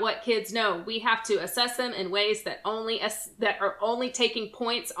about what kids know, we have to assess them in ways that are only taking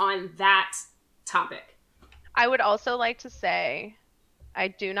points on that topic. I would also like to say, I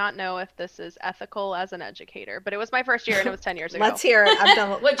do not know if this is ethical as an educator, but it was my first year and it was 10 years ago. Let's hear it. I've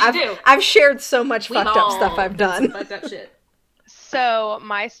done. What'd you do? I've shared so much We've fucked up stuff all I've done done. some fucked up shit. So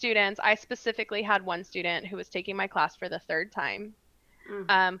my students, I specifically had one student who was taking my class for the 3rd time.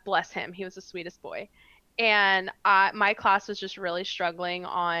 Bless him. He was the sweetest boy. And my class was just really struggling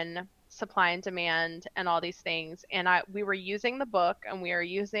on supply and demand and all these things. And we were using the book and we were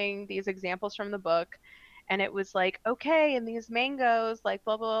using these examples from the book. And it was like, okay, and these mangoes, like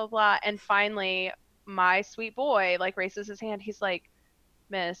blah, blah, blah, blah. And finally, my sweet boy, like, raises his hand. He's like,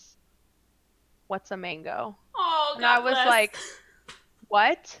 Miss, what's a mango? Oh, And God I was bless. like,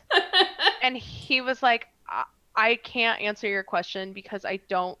 what? And he was like, I can't answer your question because I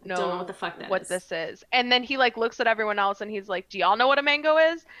don't know what the fuck that what is. this is. And then he like looks at everyone else and he's like, do y'all know what a mango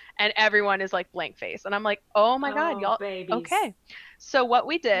is? And everyone is like blank face. And I'm like, oh my God, y'all. Babies. Okay. So what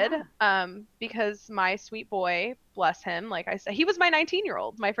we did, because my sweet boy, bless him, like I said, he was my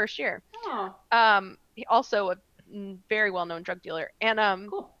 19-year-old, my first year. Oh, He also a very well-known drug dealer. And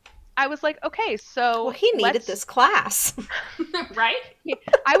cool. I was like, okay, so Well, he needed this class. Right?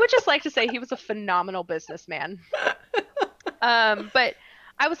 I would just like to say he was a phenomenal businessman. But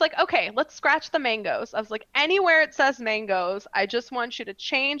I was like, okay, let's scratch the mangoes. I was like, anywhere it says mangoes, I just want you to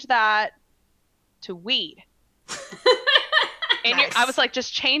change that to weed. I was like,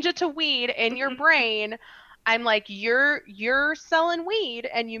 just change it to weed in your brain. I'm like, you're selling weed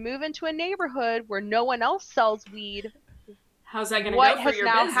and you move into a neighborhood where no one else sells weed. How's that going to What go for has your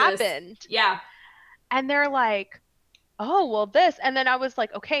now business? happened? Yeah. And they're like, oh, well, this. And then I was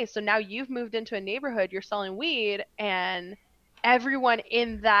like, okay, so now you've moved into a neighborhood, you're selling weed, and everyone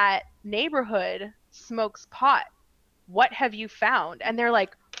in that neighborhood smokes pot. What have you found? And they're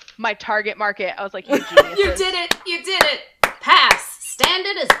like, my target market. I was like, you geniuses. You did it. You did it. Pass.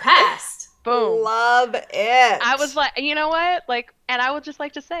 Standard is passed. Boom. Love it. I was like, you know what? Like, and I would just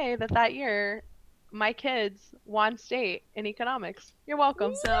like to say that year, my kids won state in economics. You're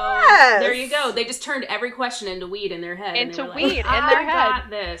welcome. So Yes. there you go. They just turned every question into weed in their head. and they Into were like, weed in their I head. got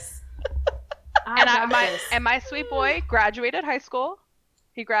this. And my sweet boy graduated high school.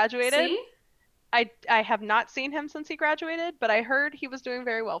 He graduated. See? I have not seen him since he graduated, but I heard he was doing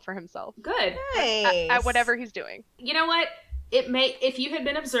very well for himself Good. nice. at whatever he's doing. You know what? If you had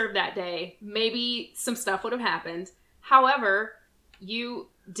been observed that day, maybe some stuff would have happened. However, you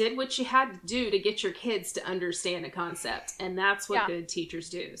did what you had to do to get your kids to understand a concept, and that's what good teachers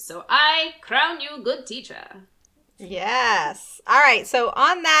do. So I crown you a good teacher. Yes. All right. So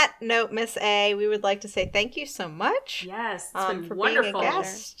on that note, Miss A, we would like to say thank you so much. Yes, it's been for wonderful. being a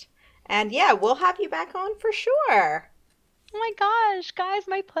guest. And yeah, we'll have you back on for sure. Oh my gosh, guys,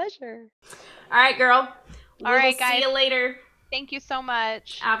 my pleasure. All right, girl. All right, See guys. you later. Thank you so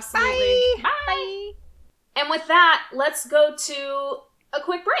much. Absolutely. Bye. Bye. And with that, let's go to a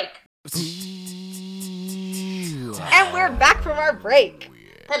quick break. And we're back from our break.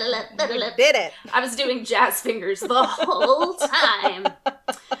 Did it. I was doing jazz fingers the whole time.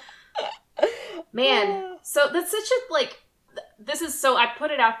 Man, so that's such a, like, this is, so I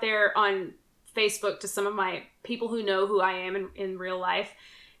put it out there on Facebook to some of my people who know who I am in real life.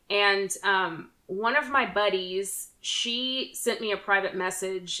 And one of my buddies, she sent me a private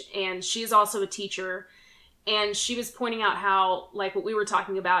message, and she's also a teacher. And she was pointing out how, like what we were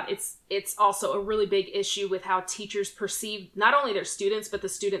talking about, it's also a really big issue with how teachers perceive not only their students, but the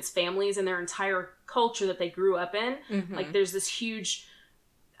students' families and their entire culture that they grew up in. Mm-hmm. Like, there's this huge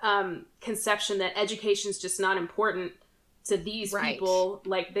conception that education is just not important to these Right. people.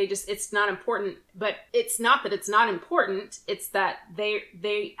 Like, it's not important, but it's not that it's not important. It's that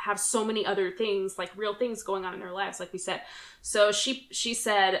they have so many other things, like real things going on in their lives, like we said. So she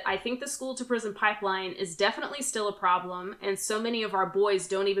said, I think the school to prison pipeline is definitely still a problem, and so many of our boys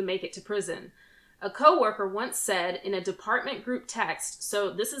don't even make it to prison. A coworker once said in a department group text,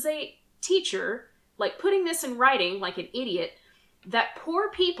 so this is a teacher, like putting this in writing like an idiot, that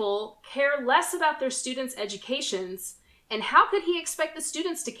poor people care less about their students' educations, and how could he expect the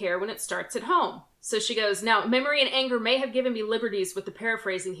students to care when it starts at home? So she goes, now, memory and anger may have given me liberties with the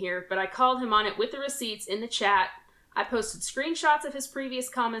paraphrasing here, but I called him on it with the receipts in the chat. I posted screenshots of his previous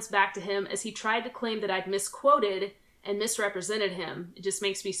comments back to him as he tried to claim that I'd misquoted and misrepresented him. It just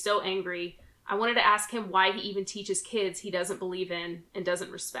makes me so angry. I wanted to ask him why he even teaches kids he doesn't believe in and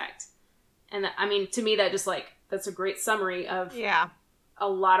doesn't respect. And I mean, to me, that just, like, that's a great summary of a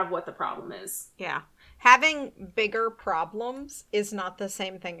lot of what the problem is. Yeah. Having bigger problems is not the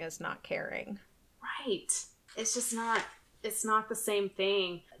same thing as not caring. Right. It's just not, it's not the same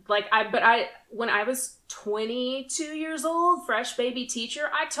thing. Like, when I was 22 years old, fresh baby teacher,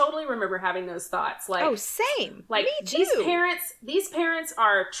 I totally remember having those thoughts. Like, Oh, same. like, Me too. these parents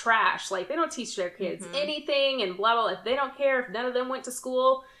are trash. Like, they don't teach their kids anything, and blah, blah, blah. If they don't care, if none of them went to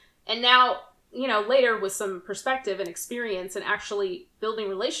school. And now, you know, later with some perspective and experience and actually building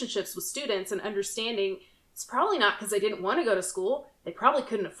relationships with students and understanding, it's probably not because they didn't want to go to school. They probably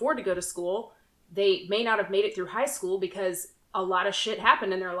couldn't afford to go to school. They may not have made it through high school because a lot of shit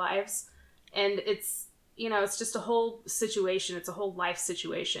happened in their lives. And it's, you know, it's just a whole situation. It's a whole life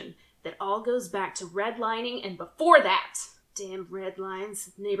situation that all goes back to redlining, and before that, damn red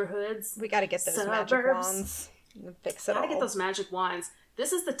lines, neighborhoods. We got to get those magic Suburbs. wands and fix it all. Gotta get those magic wands.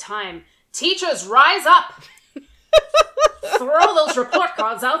 This is the time. Teachers, rise up! Throw those report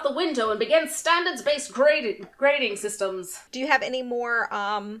cards out the window and begin standards-based grading systems. Do you have any more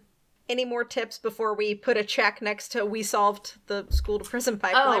tips before we put a check next to we solved the school to prison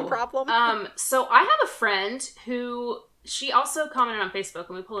pipeline problem? So I have a friend who, she also commented on Facebook.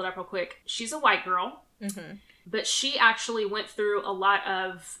 Let me pull it up real quick. She's a white girl, but she actually went through a lot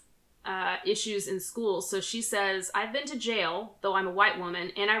of issues in school. So she says, I've been to jail, though I'm a white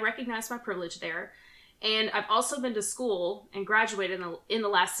woman, and I recognize my privilege there. And I've also been to school and graduated in the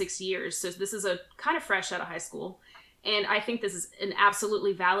last 6 years. So this is a kind of fresh out of high school. And I think this is an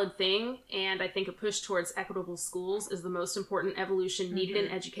absolutely valid thing. And I think a push towards equitable schools is the most important evolution needed in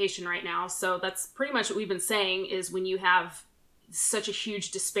education right now. So that's pretty much what we've been saying, is when you have such a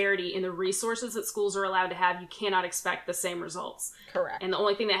huge disparity in the resources that schools are allowed to have, you cannot expect the same results. Correct. And the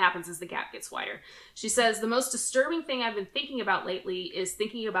only thing that happens is the gap gets wider. She says, the most disturbing thing I've been thinking about lately is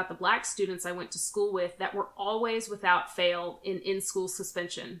thinking about the black students I went to school with that were always without fail in-school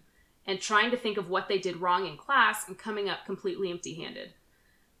suspension, and trying to think of what they did wrong in class and coming up completely empty-handed.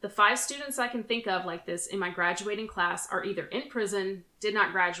 The 5 students I can think of like this in my graduating class are either in prison, did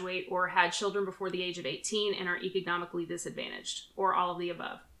not graduate, or had children before the age of 18 and are economically disadvantaged, or all of the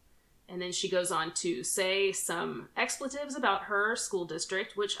above. And then she goes on to say some expletives about her school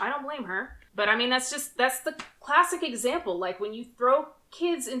district, which I don't blame her. But I mean, that's the classic example. Like, when you throw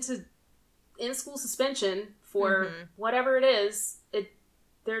kids into in-school suspension for whatever it is,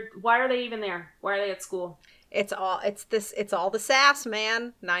 why are they even there? Why are they at school? It's all the sass,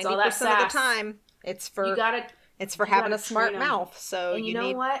 man. 90% of the time. It's for having a smart mouth. So and you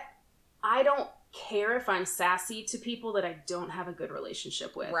know what? I don't care if I'm sassy to people that I don't have a good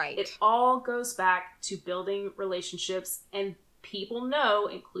relationship with. Right. It all goes back to building relationships, and people know,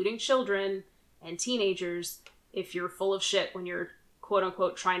 including children and teenagers, if you're full of shit when you're quote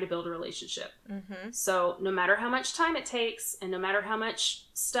unquote trying to build a relationship. So no matter how much time it takes, and no matter how much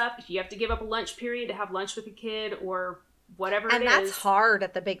stuff, if you have to give up a lunch period to have lunch with a kid or whatever it is. And that's hard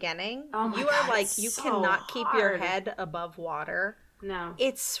at the beginning. Oh my you God, are like, it's you so cannot keep your hard. head above water. No.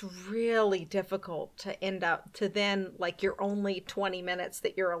 It's really difficult to end up to then, like, you're only 20 minutes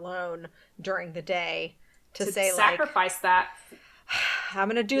that you're alone during the day to say, sacrifice that I'm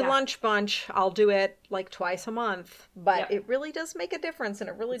going to do Yeah. lunch bunch. I'll do it like twice a month. But Yep. it really does make a difference, and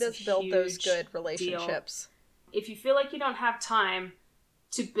it really It's a does build those huge good deal. relationships. If you feel like you don't have time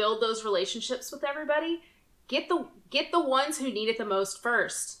to build those relationships with everybody, get the ones who need it the most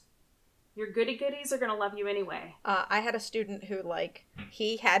first. Your goody goodies are going to love you anyway. I had a student who, like,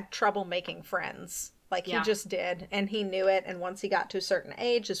 he had trouble making friends. Like, Yeah. he just did, and he knew it. And once he got to a certain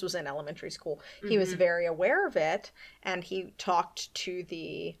age, this was in elementary school, he was very aware of it. And he talked to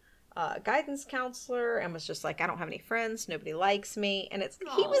the guidance counselor and was just like, I don't have any friends. Nobody likes me. And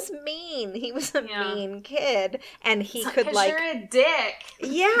he was mean. He was a Yeah. mean kid. And he could, 'Cause like, you're a dick.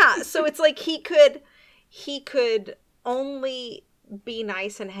 yeah. So it's like he could only be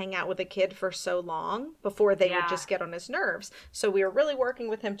nice and hang out with a kid for so long before they Yeah. would just get on his nerves. So we were really working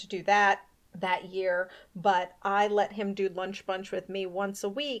with him to do that year, but I let him do lunch bunch with me once a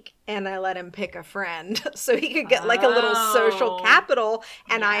week, and I let him pick a friend so he could get like a little social Oh. capital.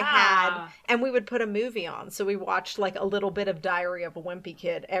 And Yeah. and we would put a movie on, so we watched like a little bit of Diary of a Wimpy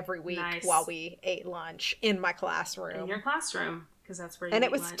Kid every week Nice. while we ate lunch in my classroom. In your classroom, because that's where you And eat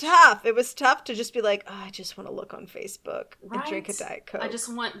it was lunch. tough. It was tough to just be like, oh, I just want to look on Facebook and drink a Right? Diet Coke. I just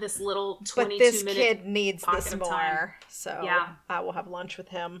want this little but 22 this minute kid needs pocket this of more. time. So Yeah. I will have lunch with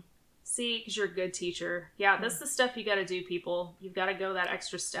him. See, because you're a good teacher. Yeah, that's the stuff you got to do, people. You've got to go that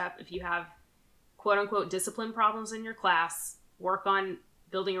extra step. If you have quote unquote discipline problems in your class, work on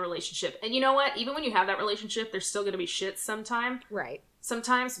building a relationship. And you know what? Even when you have that relationship, there's still going to be shit Right.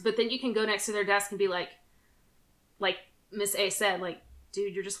 sometimes. But then you can go next to their desk and be like Miss A said, like,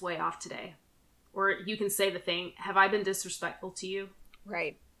 dude, you're just way off today. Or you can say the thing, have I been disrespectful to you?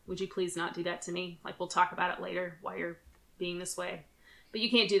 Right. Would you please not do that to me? Like, we'll talk about it later why you're being this way. But you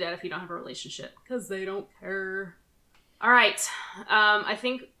can't do that if you don't have a relationship because they don't care. All right. I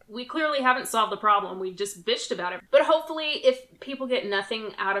think we clearly haven't solved the problem. We've just bitched about it. But hopefully, if people get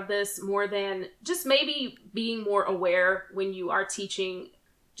nothing out of this more than just maybe being more aware when you are teaching,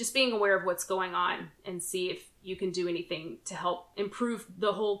 just being aware of what's going on and see if you can do anything to help improve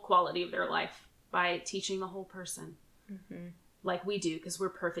the whole quality of their life by teaching the whole person. Like we do, because we're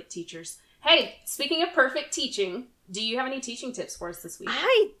perfect teachers. Hey, speaking of perfect teaching, do you have any teaching tips for us this week?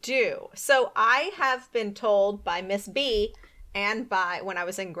 I do. So I have been told by Miss B and by, when I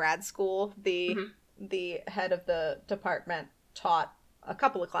was in grad school, the head of the department taught a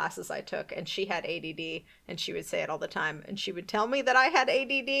couple of classes I took, and she had ADD, and she would say it all the time, and she would tell me that I had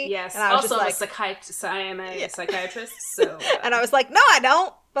ADD. Yes. And I was Also, I'm a just like, psychiatrist. I am a psychiatrist, so... and I was like, no, I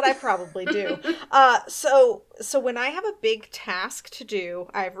don't, but I probably do. So when I have a big task to do,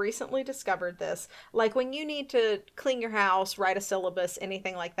 I've recently discovered this, like when you need to clean your house, write a syllabus,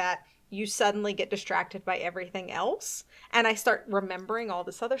 anything like that, you suddenly get distracted by everything else. And I start remembering all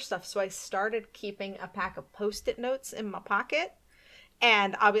this other stuff. So I started keeping a pack of Post-it notes in my pocket.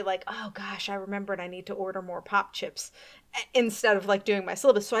 And I'll be like, oh gosh, I remembered I need to order more pop chips instead of like doing my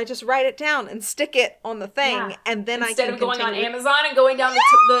syllabus. So I just write it down and stick it on the thing. Yeah. And then Instead I can of going on continue. Amazon and going down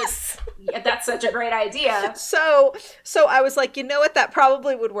yeah, that's such a great idea. So I was like, you know what? That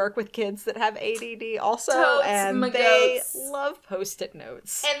probably would work with kids that have ADD also. Totes and my they goats. love Post-it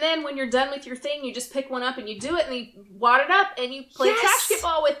notes. And then when you're done with your thing, you just pick one up and you do it and you wad it up and you play Yes. trash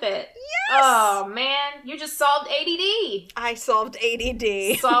kickball with it. Yes! Oh man, you just solved ADD. I solved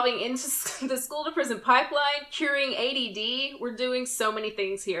ADD. Solving into the school to prison pipeline, curing ADD. We're doing so many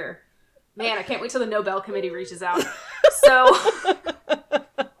things here. Man, I can't wait till the Nobel Committee reaches out. So,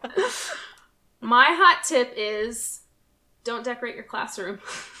 my hot tip is don't decorate your classroom.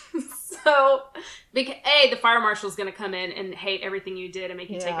 So, the fire marshal's going to come in and hate everything you did and make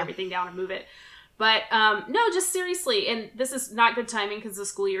you take Yeah. everything down and move it. But no, just seriously, and this is not good timing because the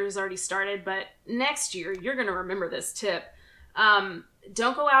school year has already started, but next year, you're going to remember this tip.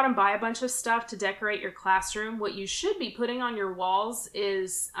 Don't go out and buy a bunch of stuff to decorate your classroom. What you should be putting on your walls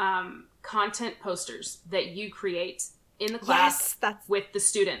is content posters that you create in the class with the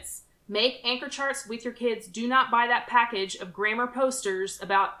students. Make anchor charts with your kids. Do not buy that package of grammar posters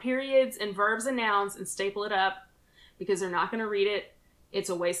about periods and verbs and nouns and staple it up because they're not going to read it. It's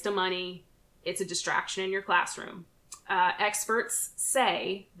a waste of money. It's a distraction in your classroom. Experts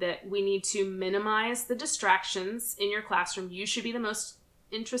say that we need to minimize the distractions in your classroom. You should be the most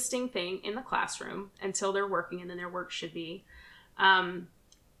interesting thing in the classroom until they're working, and then their work should be. And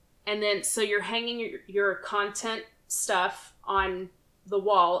then, so you're hanging your content stuff on the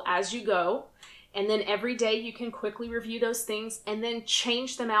wall as you go. And then every day you can quickly review those things and then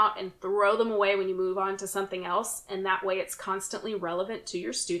change them out and throw them away when you move on to something else. And that way it's constantly relevant to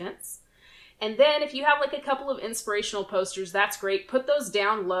your students. And then if you have like a couple of inspirational posters, that's great. Put those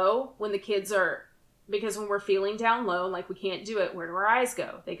down low when the kids are because when we're feeling down low, like we can't do it, where do our eyes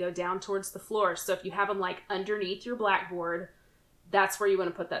go? They go down towards the floor. So if you have them like underneath your blackboard, that's where you want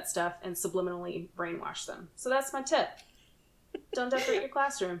to put that stuff and subliminally brainwash them. So that's my tip. Don't decorate your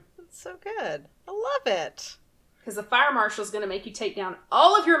classroom. That's so good. I love it. Because the fire marshal is going to make you take down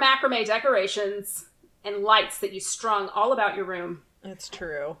all of your macrame decorations and lights that you strung all about your room. It's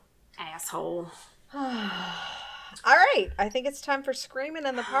true. Asshole. All right, I think it's time for Screaming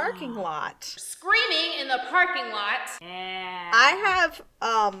in the Parking Lot. Screaming in the parking lot. Yeah. I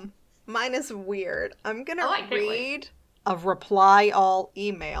have, mine is weird. I'm gonna I can't wait. read a reply all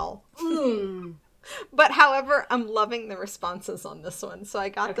email. But however, I'm loving the responses on this one. So I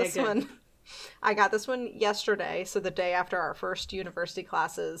got Okay, this good. one. I got this one yesterday, so the day after our first university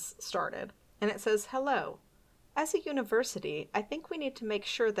classes started. And it says, "Hello. As a university, I think we need to make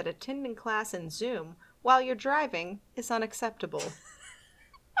sure that attending class in Zoom while you're driving is unacceptable.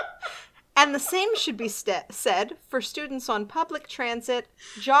 And the same should be said for students on public transit,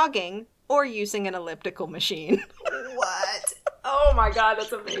 jogging, or using an elliptical machine." What? Oh my god,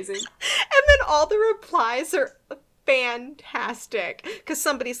 that's amazing. And then all the replies are fantastic. Because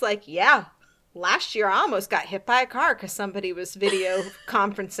somebody's like, "Yeah, last year I almost got hit by a car because somebody was video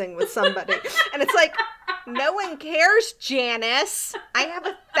conferencing with somebody." And it's like, no one cares, Janice. I have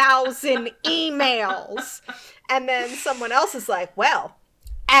 1,000 emails. And then someone else is like, "Well,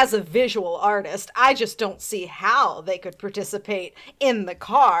 as a visual artist, I just don't see how they could participate in the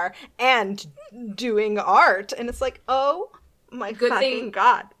car and doing art." And it's like, oh my Good fucking thing-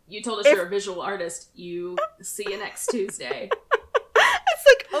 God. You told us you're a visual artist. You see you next Tuesday. It's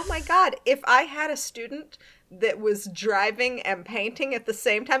like, oh my God, if I had a student that was driving and painting at the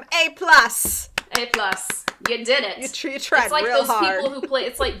same time, A+. A+. You did it. You tried It's like real those hard. people who play,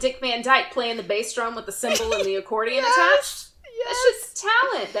 it's like Dick Van Dyke playing the bass drum with the cymbal and the accordion Yes, attached. yes. That's just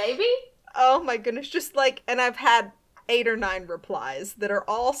talent, baby. Oh my goodness, just like, and I've had 8 or 9 replies that are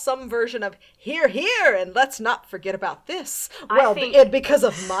all some version of "here, here, and let's not forget about this." I Well, think- because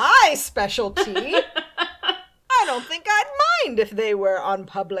of my specialty, I don't think I'd mind if they were on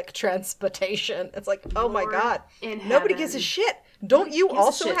public transportation. It's like, oh my Lord God, in nobody heaven. gives a shit. Don't you gives a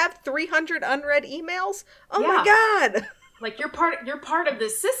also shit. have 300 unread emails? Oh Yeah. my God. Like you're part of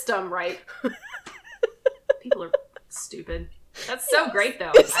this system, right? People are stupid. That's so great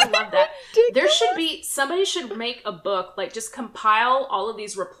though. I love that. There should be, somebody should make a book, like just compile all of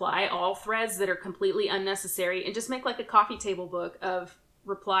these reply all threads that are completely unnecessary and just make like a coffee table book of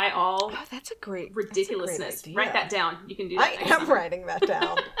reply all Oh, that's a great ridiculousness. idea. Write that down. You can do that I next am summer. writing that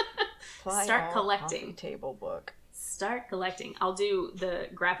down. Apply Start all collecting. coffee table book. Start collecting. I'll do the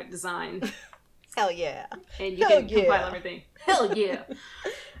graphic design Hell yeah. and you Hell can compile yeah. everything. Hell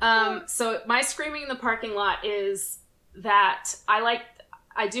yeah. So my screaming in the parking lot is that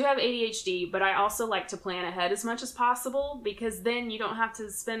I do have ADHD, but I also like to plan ahead as much as possible because then you don't have to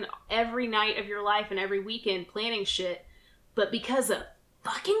spend every night of your life and every weekend planning shit. But because of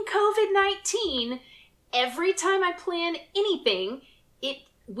fucking COVID-19, every time I plan anything,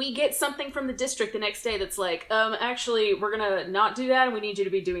 we get something from the district the next day that's like, actually, we're gonna not do that and we need you to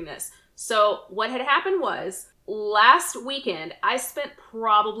be doing this. So what had happened was last weekend, I spent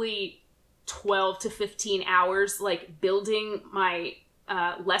probably 12 to 15 hours like building my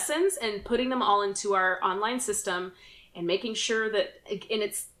lessons and putting them all into our online system and making sure that, and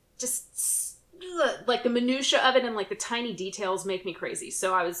it's just like the minutia of it and like the tiny details make me crazy.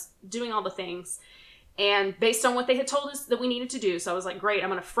 So I was doing all the things and based on what they had told us that we needed to do. So I was like, great, I'm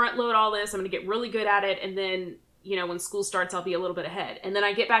going to front load all this. I'm going to get really good at it. And then, you know, when school starts, I'll be a little bit ahead. And then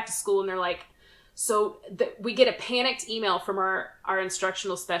I get back to school and they're like, so we get a panicked email from our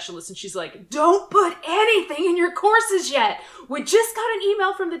instructional specialist and she's like, "Don't put anything in your courses yet. We just got an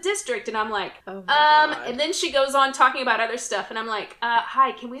email from the district." And I'm like, Oh my God. and then she goes on talking about other stuff and I'm like,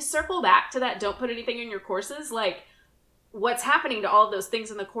 hi, can we circle back to that "don't put anything in your courses"? Like, what's happening to all of those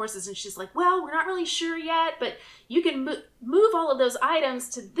things in the courses? And she's like, "Well, we're not really sure yet, but you can move all of those items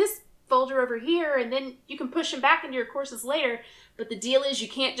to this folder over here and then you can push them back into your courses later. But the deal is you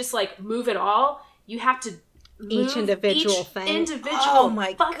can't just like move it all. You have to move Each individual each thing? individual Oh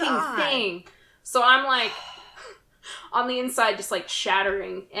my fucking God. thing." So I'm like on the inside just like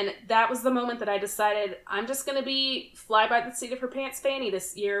shattering. And that was the moment that I decided I'm just going to be fly by the seat of her pants Fanny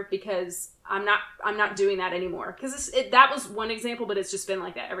this year because I'm not doing that anymore. Because that was one example, but it's just been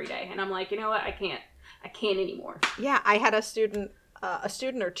like that every day. And I'm like, you know what? I can't anymore. Yeah, I had a student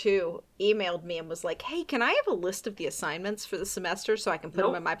or two emailed me and was like, "Hey, can I have a list of the assignments for the semester so I can put them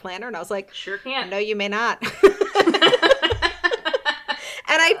Nope. in my planner?" And I was like, Sure can't. "No, you may not."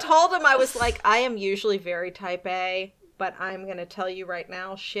 And I told him, I was like, I am usually very type A, but I'm going to tell you right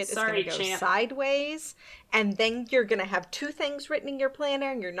now, shit is Sorry, going to go champ. sideways, and then you're going to have 2 things written in your planner,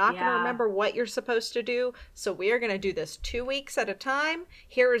 and you're not going to Yeah. remember what you're supposed to do. So we are going to do this 2 weeks at a time.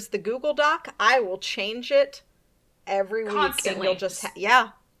 Here is the Google Doc. I will change it every week, and Constantly. you'll just yeah.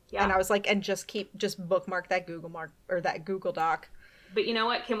 Yeah. And I was like, and just bookmark that that Google Doc. But you know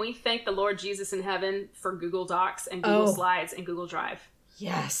what? Can we thank the Lord Jesus in heaven for Google Docs and Google Oh. Slides and Google Drive?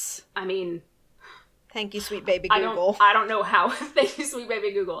 Yes. I mean, Thank you, sweet baby I Google. don't know how, thank you, sweet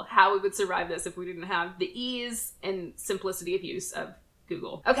baby Google, how we would survive this if we didn't have the ease and simplicity of use of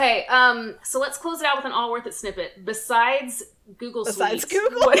Google. Okay, so let's close it out with an all worth it snippet. Besides Google Besides Suites,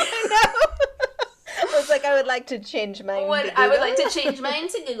 Google, what- I know. I was like, I would like to change mine. to I would Google. like to change mine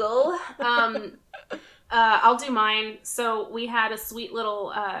to Google. I'll do mine. So we had a sweet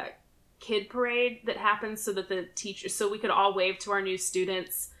little kid parade that happened so that the teachers, so we could all wave to our new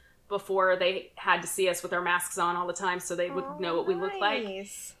students before they had to see us with our masks on all the time, so they would know what we look like.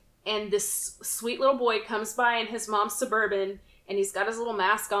 Nice. And this sweet little boy comes by in his mom's Suburban, and he's got his little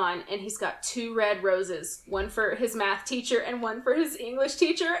mask on, and he's got 2 red roses, one for his math teacher and one for his English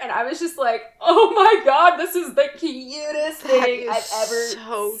teacher. And I was just like, oh my god, this is the cutest That thing is I've ever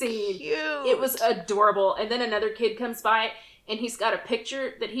so seen. cute. It was adorable. And then another kid comes by, and he's got a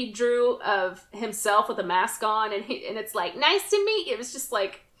picture that he drew of himself with a mask on, and it's like, nice to meet you. It was just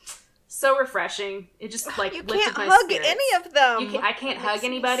like so refreshing. It just like You lifted can't my hug spirits. any of them. I can't It hug makes me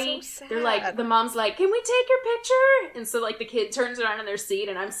anybody. so They're like, sad. the mom's like, can we take your picture? And so like the kid turns around in their seat,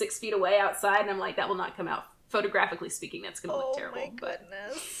 and I'm 6 feet away outside, and I'm like, that will not come out. Photographically speaking, that's going to look terrible. Oh my But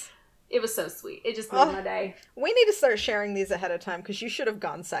goodness. it was so sweet. It just made Oh. my day. We need to start sharing these ahead of time because you should have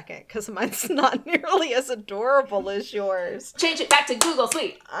gone second because mine's not nearly as adorable as yours. Change it back to Google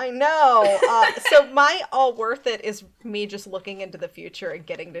Suite. I know. So my all worth it is me just looking into the future and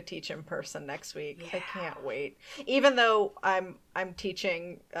getting to teach in person next week. I can't wait. Even though I'm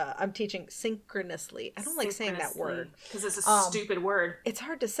teaching synchronously. I don't like saying that word. because it's a stupid word. It's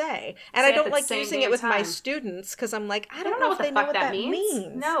hard to say, and Say I it don't at the like same using damn it with my time. students because I'm like, I I don't know if the they know fuck what that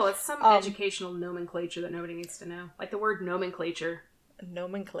means. No, it's some educational nomenclature that nobody needs to know. Like the word nomenclature.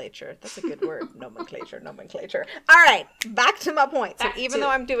 Nomenclature. That's a good word. Nomenclature. All right, back to my point. So Back even to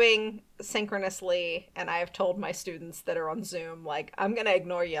though it. I'm doing synchronously, and I have told my students that are on Zoom, like, I'm gonna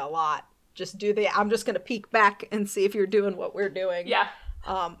ignore you a lot. I'm just gonna peek back and see if you're doing what we're doing. Yeah.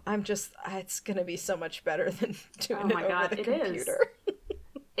 It's gonna be so much better than doing Oh it my over God, the it is. computer.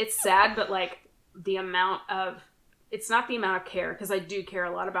 It's sad, but like it's not the amount of care, because I do care a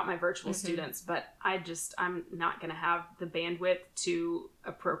lot about my virtual students, but I'm not going to have the bandwidth to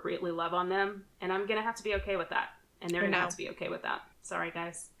appropriately love on them, and I'm going to have to be okay with that, and they're going to know. have to be okay with that. Sorry,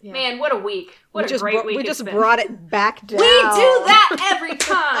 guys. Yeah. Man, what a week. What a great week We it's just been. brought it back down. We do that every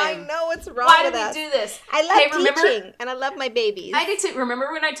time. I know what's wrong Why with do we us. do this? I love Hey, remember- teaching, and I love my babies. I did too. Remember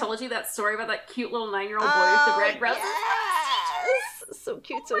when I told you that story about that cute little 9-year-old boy with the red roses? Yes. So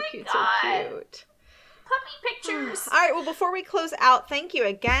cute, so cute, so God. cute. Puppy pictures. All right, well, before we close out, thank you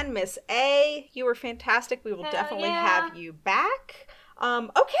again, Miss A. You were fantastic. We will Hell definitely yeah. have you back.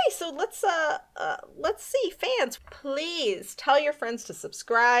 Okay, so let's see, fans, please tell your friends to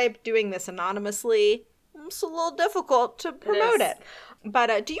subscribe. Doing this anonymously, it's a little difficult to promote is. it.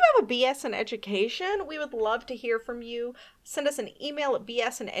 But do you have a BS in education? We would love to hear from you. Send us an email at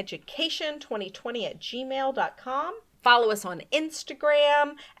bsineducation2020@gmail.com. Follow us on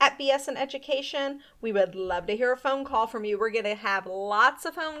Instagram at BS in Education. We would love to hear a phone call from you. We're going to have lots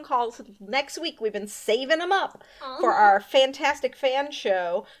of phone calls next week. We've been saving them up for our fantastic fan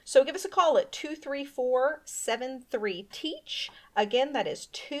show. So give us a call at 234-73-TEACH. Again, that is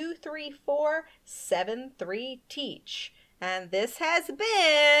 234-73-TEACH. And this has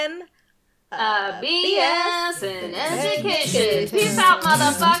been... BS in education. Peace out,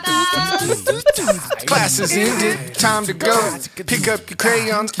 motherfuckers. Class is ended, time to go. Pick up your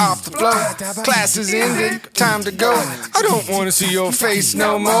crayons off the floor. Class is ended, time to go. I don't want to see your face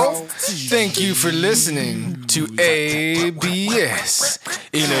no more. Thank you for listening to ABS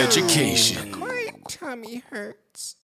in Education. My tummy hurts.